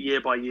taking it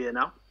year by year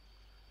now,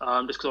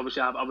 just because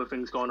obviously I have other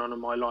things going on in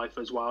my life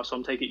as well. So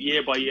I'm taking it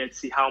year by year to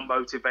see how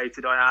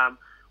motivated I am,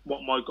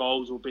 what my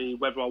goals will be,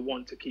 whether I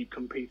want to keep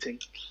competing.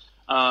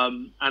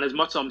 And as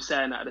much as I'm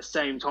saying that, at the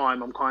same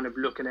time, I'm kind of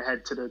looking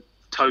ahead to the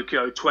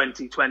Tokyo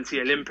 2020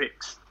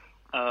 Olympics,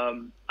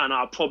 and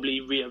I'll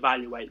probably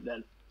reevaluate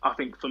then. I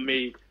think for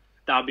me,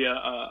 that'll be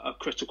a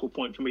critical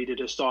point for me to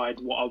decide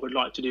what I would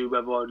like to do,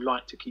 whether I'd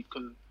like to keep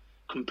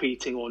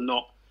competing or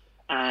not.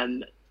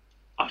 And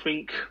I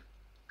think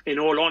in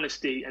all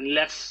honesty,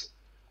 unless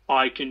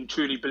I can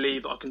truly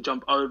believe that I can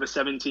jump over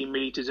 17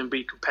 meters and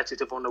be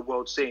competitive on the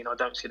world scene, I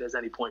don't see there's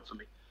any point for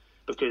me,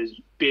 because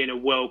being a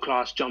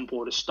world-class jumper,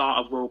 or the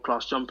start of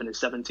world-class jumping, is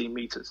 17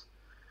 meters.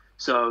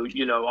 So,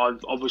 you know,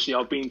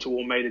 I've been to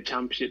all major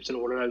championships and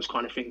all of those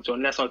kind of things. So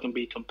unless I can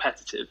be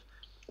competitive,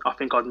 I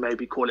think I'd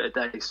maybe call it a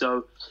day.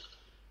 So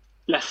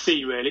let's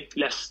see, really.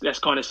 Let's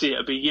kind of see it.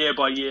 It'll be year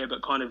by year,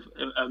 but kind of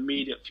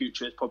immediate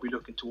future is probably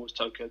looking towards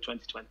Tokyo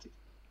 2020.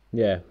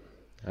 Yeah,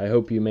 I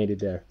hope you made it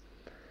there.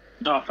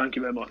 Oh, thank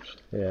you very much.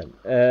 Yeah,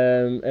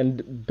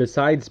 and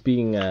besides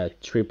being a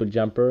triple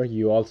jumper,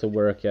 you also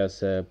work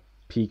as a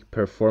peak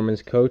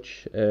performance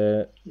coach.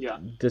 Yeah.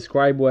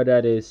 Describe what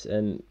that is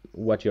and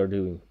what you're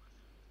doing.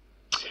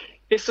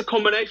 It's a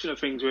combination of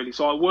things, really.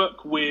 So I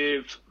work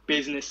with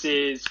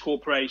businesses,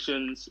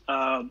 corporations,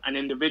 and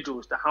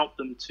individuals to help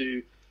them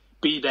to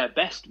be their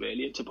best,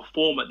 really, and to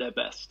perform at their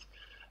best.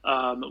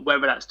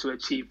 Whether that's to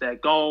achieve their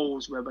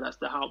goals, whether that's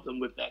to help them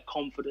with their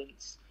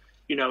confidence.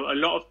 You know, a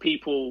lot of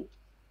people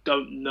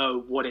don't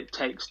know what it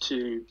takes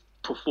to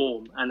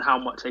perform and how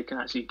much they can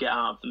actually get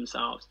out of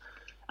themselves.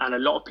 And a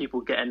lot of people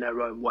get in their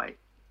own way.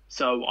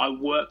 So I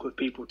work with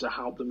people to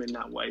help them in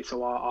that way.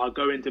 So I'll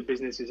go into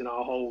businesses and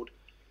I'll hold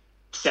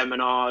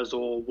seminars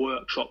or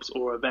workshops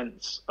or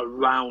events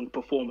around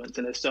performance,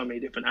 and there's so many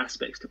different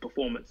aspects to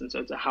performance, and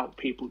so to help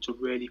people to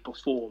really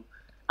perform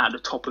at the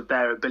top of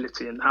their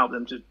ability and help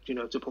them to, you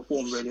know, to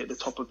perform really at the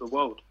top of the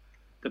world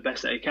the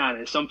best they can.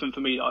 It's something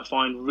for me that I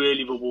find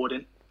really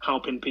rewarding,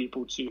 helping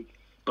people to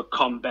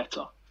become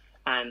better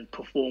and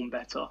perform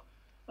better,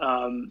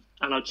 and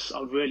I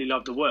really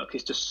love the work.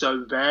 It's just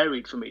so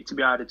varied for me to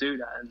be able to do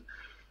that. And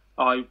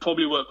I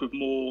probably work with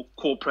more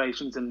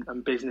corporations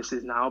and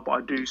businesses now, but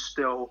I do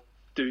still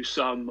do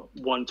some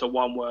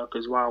one-to-one work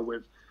as well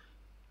with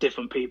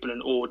different people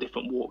in all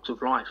different walks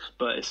of life.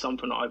 But it's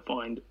something that I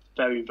find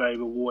very, very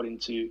rewarding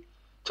to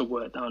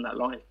work down that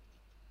line.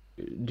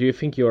 Do you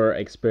think your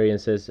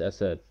experiences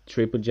as a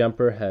triple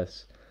jumper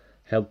has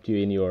helped you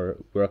in your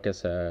work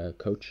as a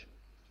coach?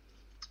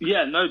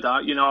 Yeah, no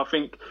doubt. You know, I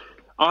think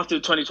after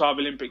the 2012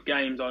 Olympic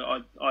Games,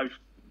 I've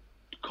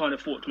kind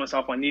of thought to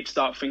myself, I need to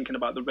start thinking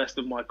about the rest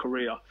of my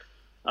career.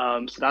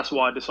 So that's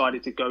why I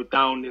decided to go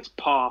down this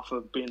path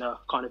of being a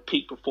kind of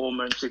peak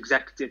performance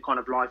executive kind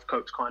of life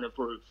coach kind of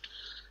route.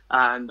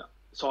 And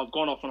so I've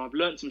gone off and I've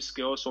learned some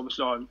skills. So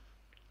obviously I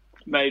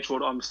made sure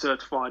that I'm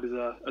certified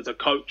as a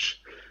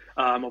coach.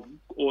 I've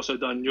also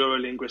done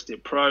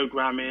neuro-linguistic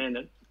programming,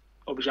 and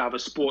obviously I have a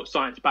sports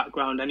science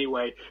background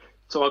anyway.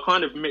 So I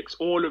kind of mix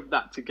all of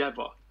that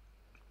together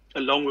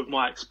along with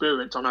my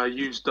experience, and I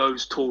use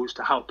those tools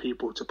to help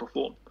people to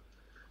perform.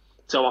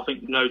 So I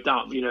think, no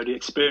doubt, you know, the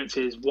experience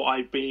is what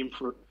I've been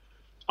through.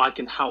 I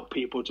can help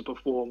people to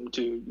perform,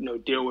 to, you know,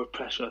 deal with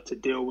pressure, to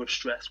deal with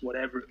stress,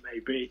 whatever it may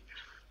be.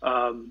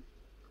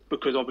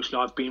 Because obviously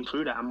I've been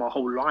through that, and my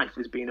whole life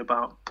has been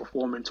about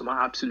performing to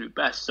my absolute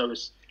best. So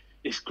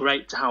it's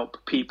great to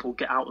help people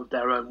get out of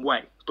their own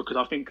way, because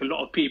I think a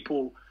lot of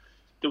people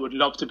that would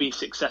love to be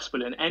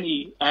successful in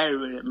any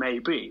area it may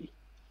be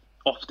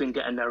often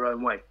get in their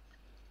own way.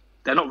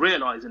 They're not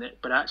realizing it,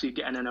 but actually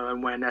getting in their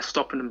own way, and they're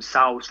stopping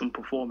themselves from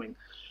performing.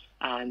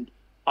 And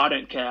I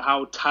don't care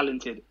how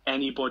talented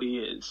anybody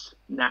is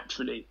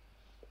naturally,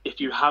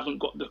 if you haven't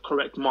got the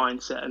correct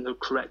mindset and the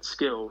correct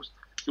skills,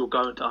 you're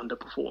going to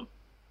underperform.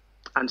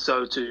 And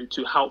so to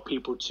help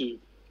people to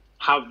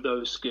have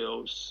those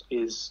skills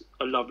is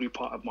a lovely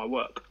part of my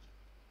work.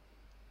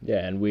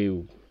 Yeah, and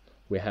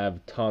we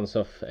have tons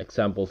of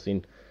examples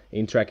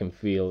in track and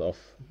field of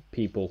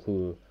people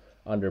who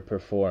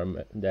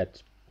underperform,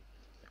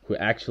 who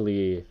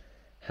actually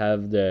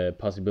have the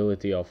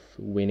possibility of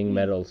winning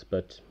medals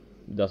but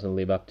doesn't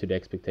live up to the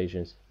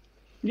expectations.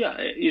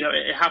 Yeah, you know,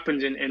 it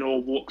happens in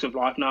all walks of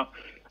life. Now,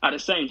 at the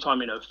same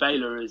time, you know,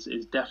 failure is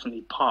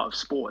definitely part of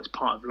sport, it's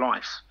part of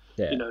life.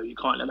 Yeah. You know, you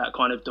can't let that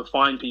kind of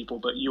define people,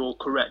 but you're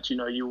correct. You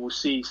know, you will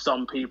see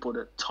some people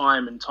that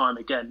time and time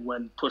again,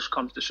 when push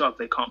comes to shove,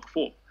 they can't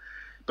perform.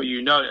 But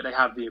you know that they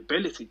have the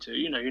ability to,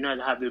 you know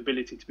they have the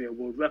ability to be a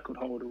world record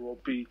holder or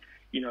be,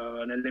 you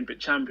know, an Olympic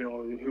champion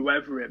or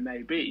whoever it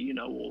may be, you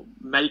know, or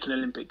make an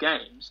Olympic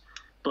Games.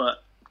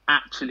 But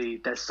actually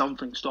there's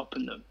something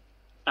stopping them,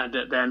 and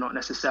that they're not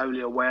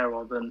necessarily aware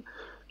of. And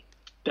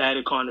they're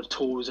the kind of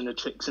tools and the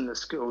tricks and the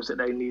skills that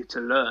they need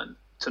to learn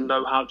to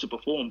know how to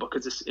perform,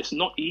 because it's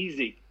not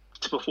easy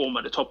to perform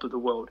at the top of the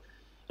world.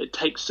 It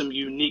takes some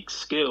unique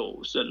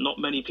skills that not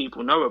many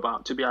people know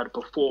about to be able to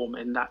perform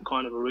in that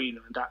kind of arena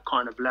and that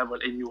kind of level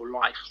in your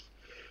life.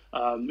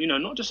 You know,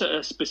 not just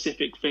a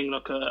specific thing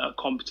like a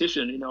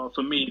competition. You know,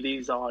 for me,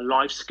 these are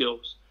life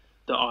skills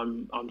that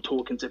I'm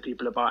talking to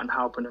people about and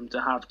helping them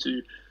to have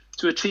to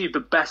achieve the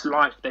best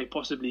life they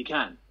possibly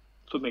can.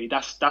 For me,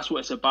 that's what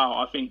it's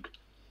about. I think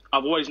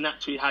I've always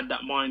naturally had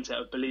that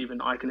mindset of believing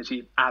I can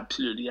achieve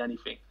absolutely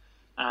anything.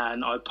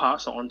 And I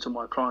pass it on to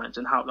my clients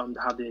and help them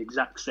to have the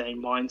exact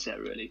same mindset,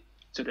 really,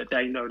 so that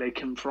they know they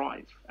can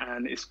thrive.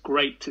 And it's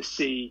great to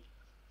see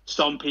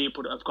some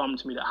people that have come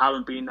to me that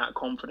haven't been that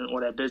confident,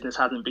 or their business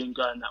hasn't been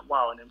going that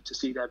well, and then to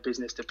see their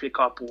business to pick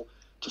up or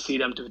to see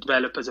them to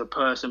develop as a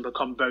person,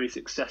 become very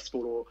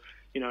successful, or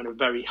and a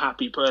very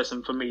happy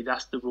person. For me,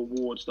 that's the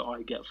rewards that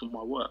I get from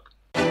my work.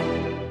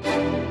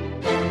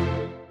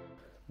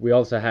 We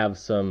also have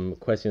some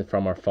questions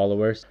from our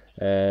followers.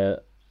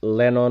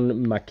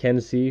 Lennon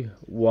Mackenzie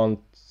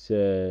wants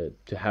to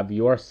have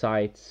your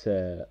sights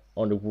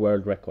on the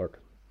world record.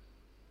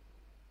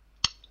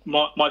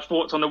 My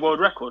thoughts on the world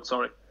record,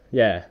 sorry.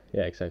 Yeah,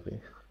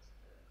 exactly.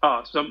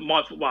 So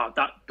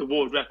the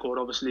world record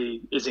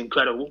obviously is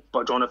incredible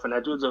by Jonathan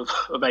Edwards of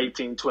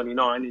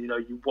 18:29.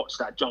 You watch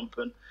that jump,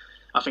 and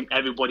I think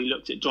everybody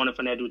looked at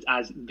Jonathan Edwards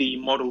as the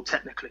model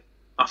technically.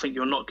 I think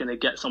you're not going to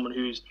get someone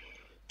who's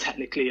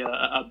technically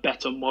a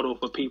better model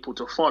for people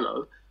to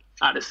follow.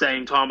 At the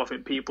same time, I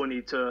think people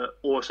need to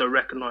also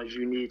recognise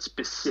you need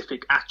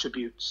specific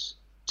attributes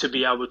to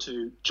be able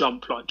to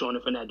jump like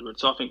Jonathan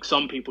Edwards. So I think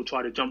some people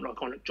try to jump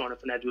like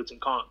Jonathan Edwards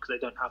and can't because they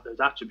don't have those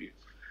attributes.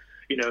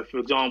 For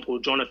example,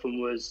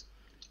 Jonathan was,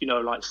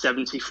 like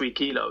 73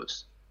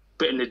 kilos,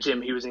 but in the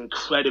gym he was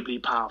incredibly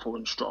powerful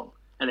and strong.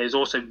 And he's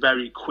also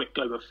very quick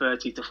over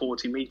 30 to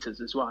 40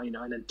 meters as well, and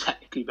then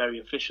technically very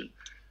efficient.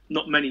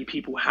 Not many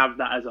people have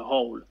that as a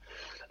whole.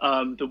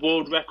 The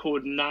world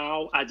record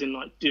now, as in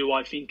like, do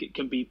I think it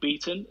can be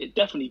beaten? It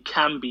definitely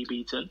can be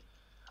beaten.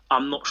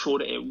 I'm not sure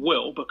that it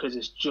will because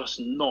it's just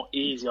not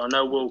easy. I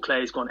know Will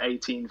Clay's gone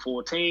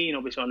 18:14.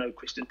 Obviously, I know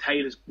Christian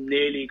Taylor's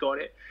nearly got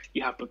it.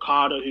 You have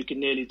Picardo who can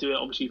nearly do it.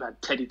 Obviously, you've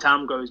had Teddy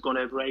Tamgo who's gone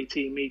over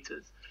 18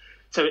 meters.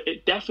 So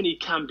it definitely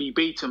can be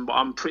beaten, but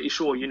I'm pretty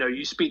sure,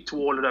 you speak to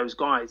all of those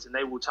guys and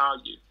they will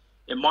tell you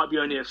it might be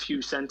only a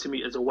few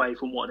centimeters away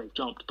from what they've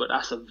jumped, but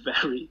that's a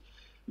very,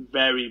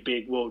 very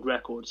big world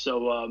record.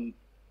 So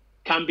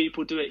can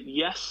people do it?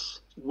 Yes.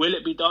 Will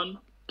it be done?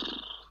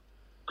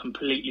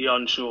 Completely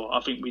unsure.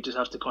 I think we just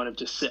have to kind of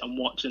just sit and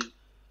watch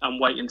and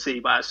wait and see.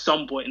 But at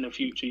some point in the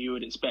future, you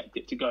would expect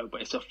it to go.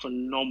 But it's a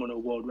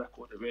phenomenal world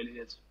record. It really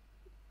is.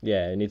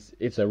 Yeah, and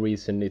it's a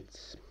reason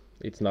it's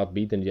not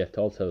beaten yet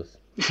also.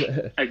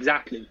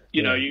 Exactly.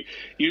 You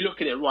look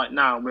at it right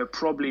now, and we're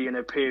probably in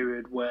a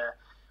period where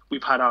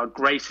we've had our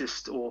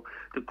greatest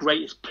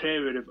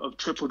period of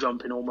triple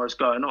jumping almost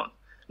going on.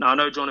 Now, I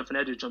know Jonathan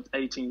Edwards jumped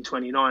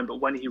 18:29, but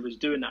when he was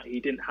doing that, he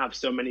didn't have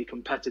so many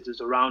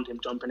competitors around him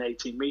jumping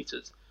 18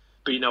 meters.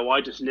 But, I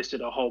just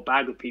listed a whole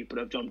bag of people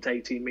that have jumped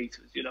 18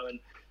 meters,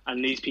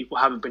 and these people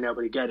haven't been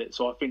able to get it.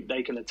 So I think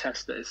they can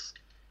attest that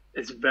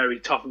it's a very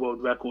tough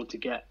world record to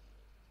get.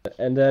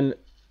 And then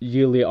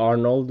Julie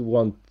Arnold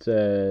wants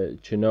to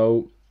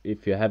know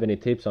if you have any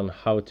tips on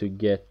how to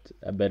get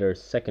a better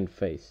second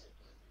phase.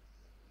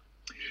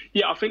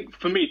 Yeah, I think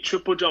for me,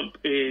 triple jump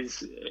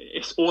it's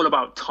all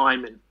about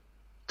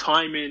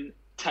timing,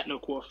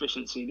 technical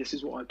efficiency. This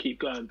is what I keep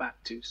going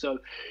back to. So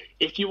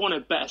if you want a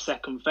better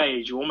second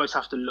phase, you almost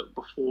have to look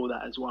before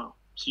that as well.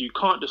 So you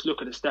can't just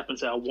look at a step and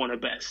say, I want a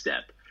better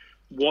step.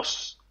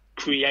 What's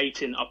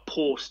creating a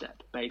poor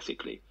step,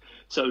 basically?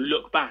 So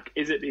look back.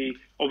 Is it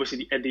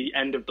at the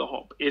end of the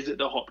hop? Is it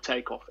the hop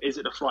takeoff? Is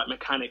it the flight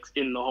mechanics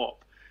in the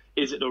hop?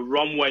 Is it the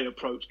runway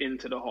approach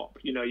into the hop?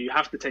 You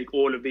have to take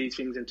all of these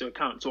things into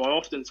account. So I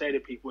often say to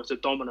people, it's a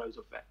dominoes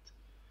effect.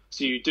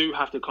 So you do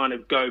have to kind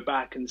of go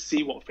back and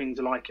see what things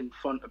are like in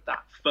front of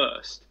that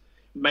first.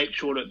 Make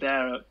sure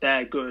that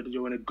they're good,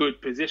 you're in a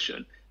good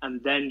position,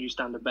 and then you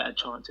stand a better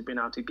chance of being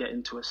able to get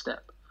into a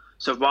step.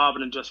 So rather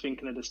than just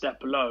thinking of the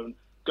step alone,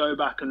 go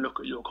back and look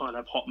at your kind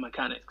of hop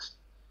mechanics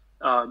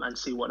and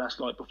see what that's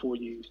like before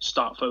you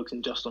start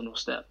focusing just on your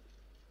step.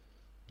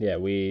 Yeah,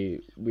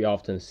 we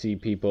often see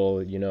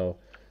people,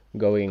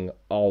 going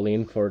all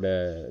in for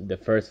the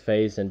first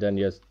phase and then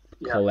just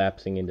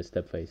collapsing in the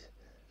step phase.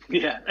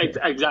 Yeah,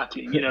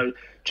 exactly.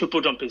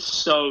 Triple jump is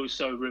so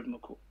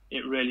rhythmical.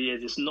 It really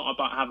is. It's not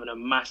about having a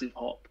massive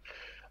hop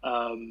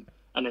and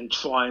then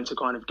trying to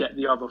kind of get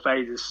the other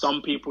phases.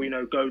 Some people,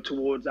 go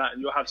towards that,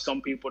 and you'll have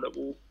some people that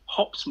will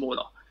hop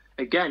smaller.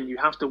 Again, you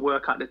have to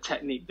work out the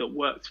technique that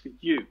works for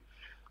you.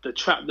 The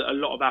trap that a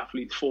lot of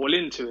athletes fall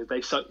into is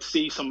they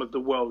see some of the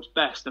world's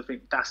best and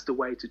think that's the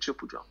way to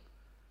triple jump.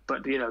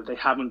 But, they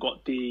haven't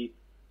got the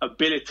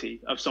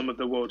ability of some of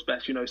the world's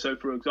best. So,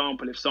 for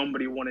example, if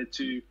somebody wanted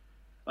to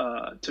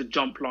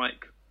jump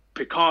like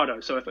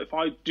Picardo. So if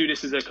I do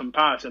this as a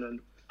comparison, and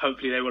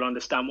hopefully they will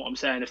understand what I'm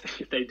saying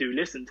if they do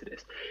listen to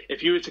this.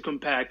 If you were to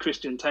compare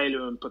Christian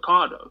Taylor and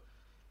Picardo,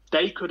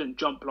 they couldn't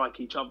jump like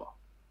each other.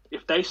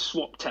 If they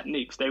swapped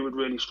techniques, they would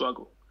really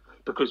struggle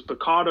because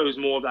Picardo is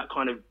more of that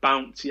kind of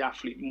bouncy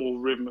athlete, more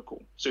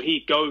rhythmical. So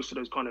he goes to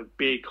those kind of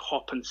big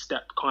hop and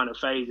step kind of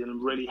phases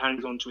and really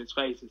hangs on to his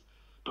phases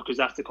because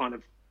that's the kind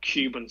of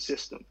Cuban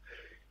system.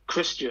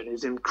 Christian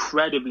is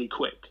incredibly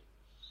quick.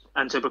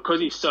 And so because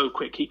he's so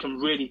quick, he can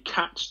really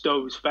catch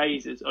those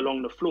phases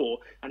along the floor.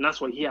 And that's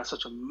why he has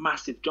such a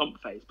massive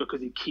jump phase because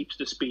he keeps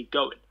the speed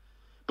going.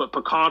 But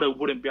Picardo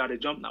wouldn't be able to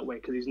jump that way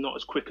because he's not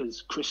as quick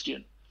as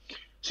Christian.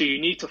 So you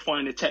need to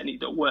find a technique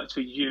that works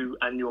for you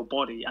and your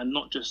body and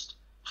not just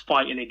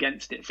fighting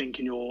against it,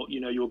 thinking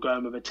you're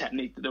going with a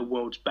technique that the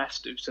world's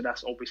best do. So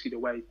that's obviously the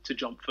way to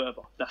jump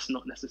further. That's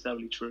not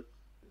necessarily true.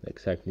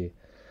 Exactly.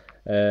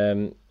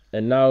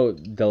 And now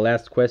the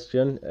last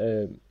question.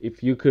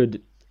 If you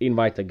could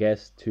invite a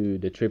guest to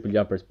the Triple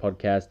Jumpers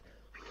podcast,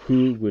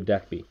 who would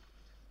that be?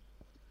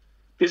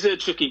 This is a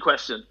tricky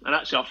question, and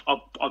actually,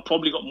 I've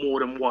probably got more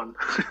than one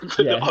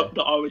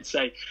that I would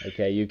say.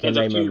 Okay, you can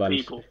There's name a few a bunch.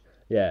 people.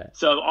 Yeah.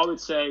 So I would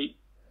say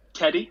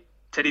Teddy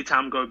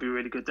Tamgo would be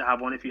really good to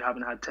have on if you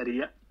haven't had Teddy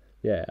yet.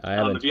 Yeah, I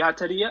haven't. Have you had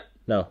Teddy yet?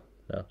 No.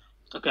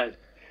 Okay.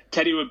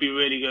 Teddy would be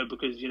really good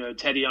because,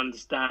 Teddy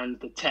understands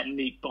the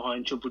technique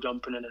behind triple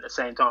jumping, and at the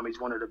same time,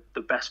 he's one of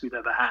the best we've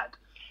ever had.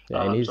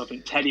 Yeah, so I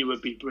think Teddy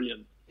would be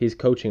brilliant. He's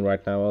coaching right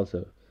now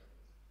also.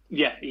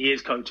 Yeah, he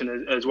is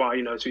coaching as well,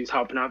 so he's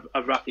helping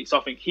other athletes. So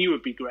I think he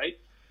would be great.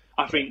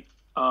 I think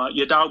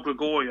Yadao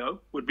Gregorio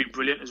would be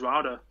brilliant as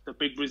well, the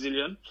big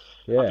Brazilian.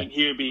 Yeah. I think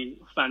he would be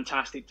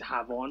fantastic to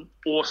have on.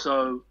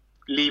 Also,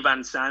 Lee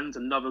Van Sands,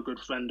 another good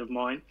friend of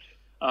mine.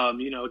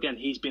 Again,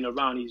 he's been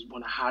around. He's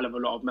won a hell of a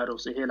lot of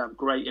medals, so he'll have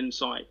great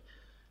insight.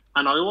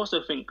 And I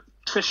also think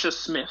Trisha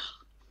Smith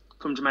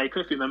from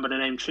Jamaica, if you remember the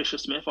name Trisha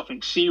Smith, I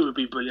think she would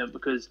be brilliant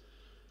because,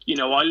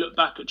 I look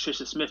back at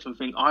Trisha Smith and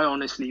think, I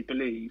honestly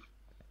believe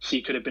she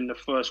could have been the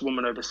first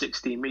woman over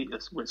 16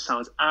 meters, which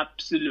sounds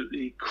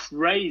absolutely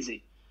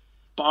crazy.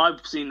 But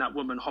I've seen that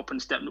woman hop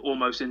and step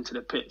almost into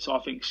the pit. So I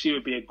think she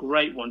would be a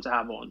great one to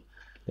have on.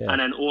 Yeah.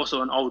 And then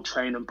also an old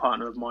training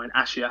partner of mine,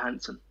 Ashia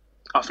Hansen.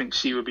 I think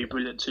she would be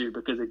brilliant too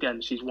because,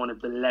 again, she's one of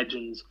the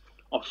legends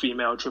of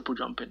female triple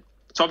jumping.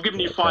 So I've given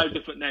you 5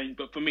 different names,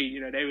 but for me,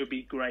 they would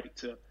be great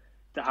to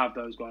have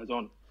those guys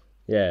on.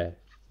 Yeah.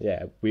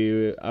 I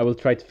will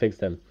try to fix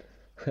them.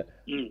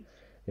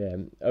 Yeah.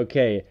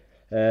 Okay.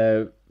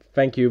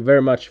 Thank you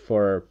very much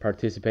for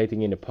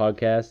participating in the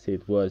podcast.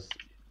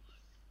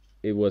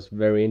 It was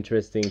very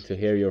interesting to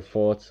hear your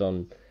thoughts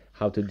on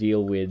how to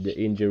deal with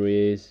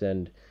injuries,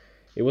 and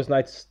it was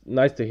nice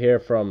to hear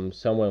from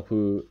someone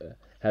who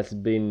has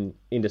been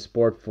in the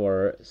sport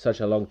for such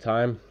a long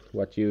time.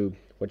 What you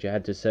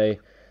had to say.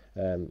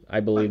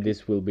 I believe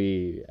this will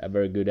be a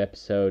very good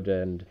episode,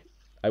 and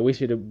I wish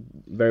you the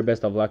very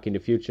best of luck in the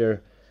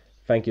future.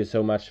 Thank you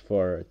so much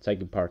for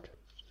taking part.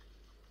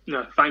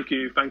 No, thank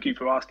you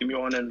for asking me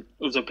on, and it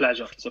was a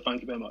pleasure. So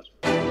thank you very much.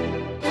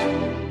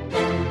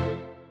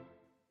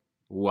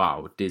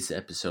 Wow, this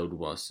episode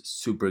was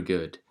super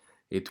good.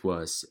 It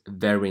was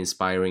very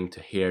inspiring to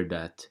hear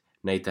that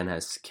Nathan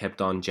has kept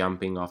on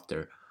jumping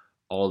after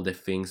all the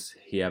things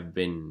he have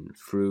been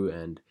through,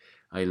 and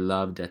I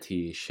love that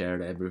he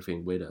shared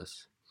everything with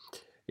us.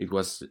 It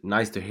was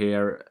nice to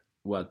hear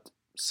what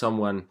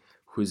someone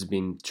who's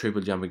been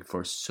triple jumping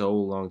for so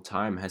long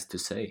time has to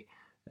say,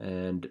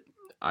 and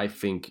I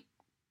think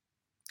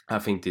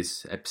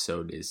this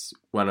episode is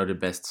one of the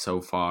best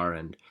so far,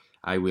 and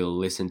I will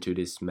listen to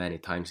this many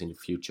times in the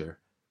future.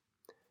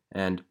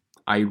 And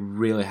I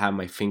really have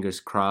my fingers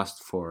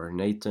crossed for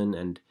Nathan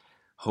and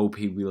hope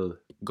he will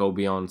go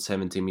beyond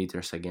 70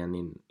 meters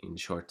again in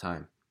short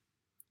time.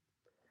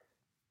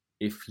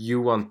 If you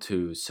want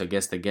to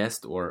suggest a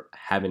guest or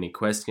have any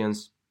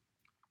questions,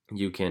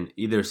 you can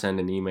either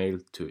send an email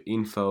to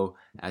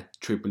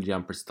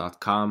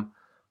info@triplejumpers.com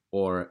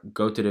or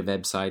go to the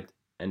website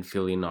and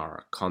fill in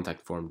our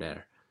contact form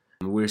there.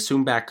 We're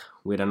soon back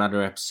with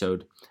another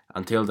episode.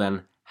 Until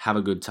then, have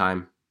a good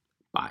time.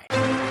 Bye.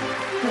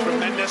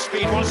 Tremendous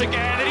speed once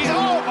again, and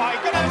oh my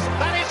goodness,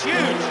 that is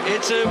huge!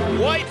 It's a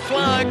white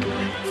flag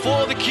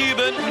for the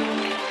Cuban.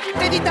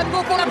 Teddy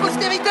Tambo pour la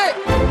postérité.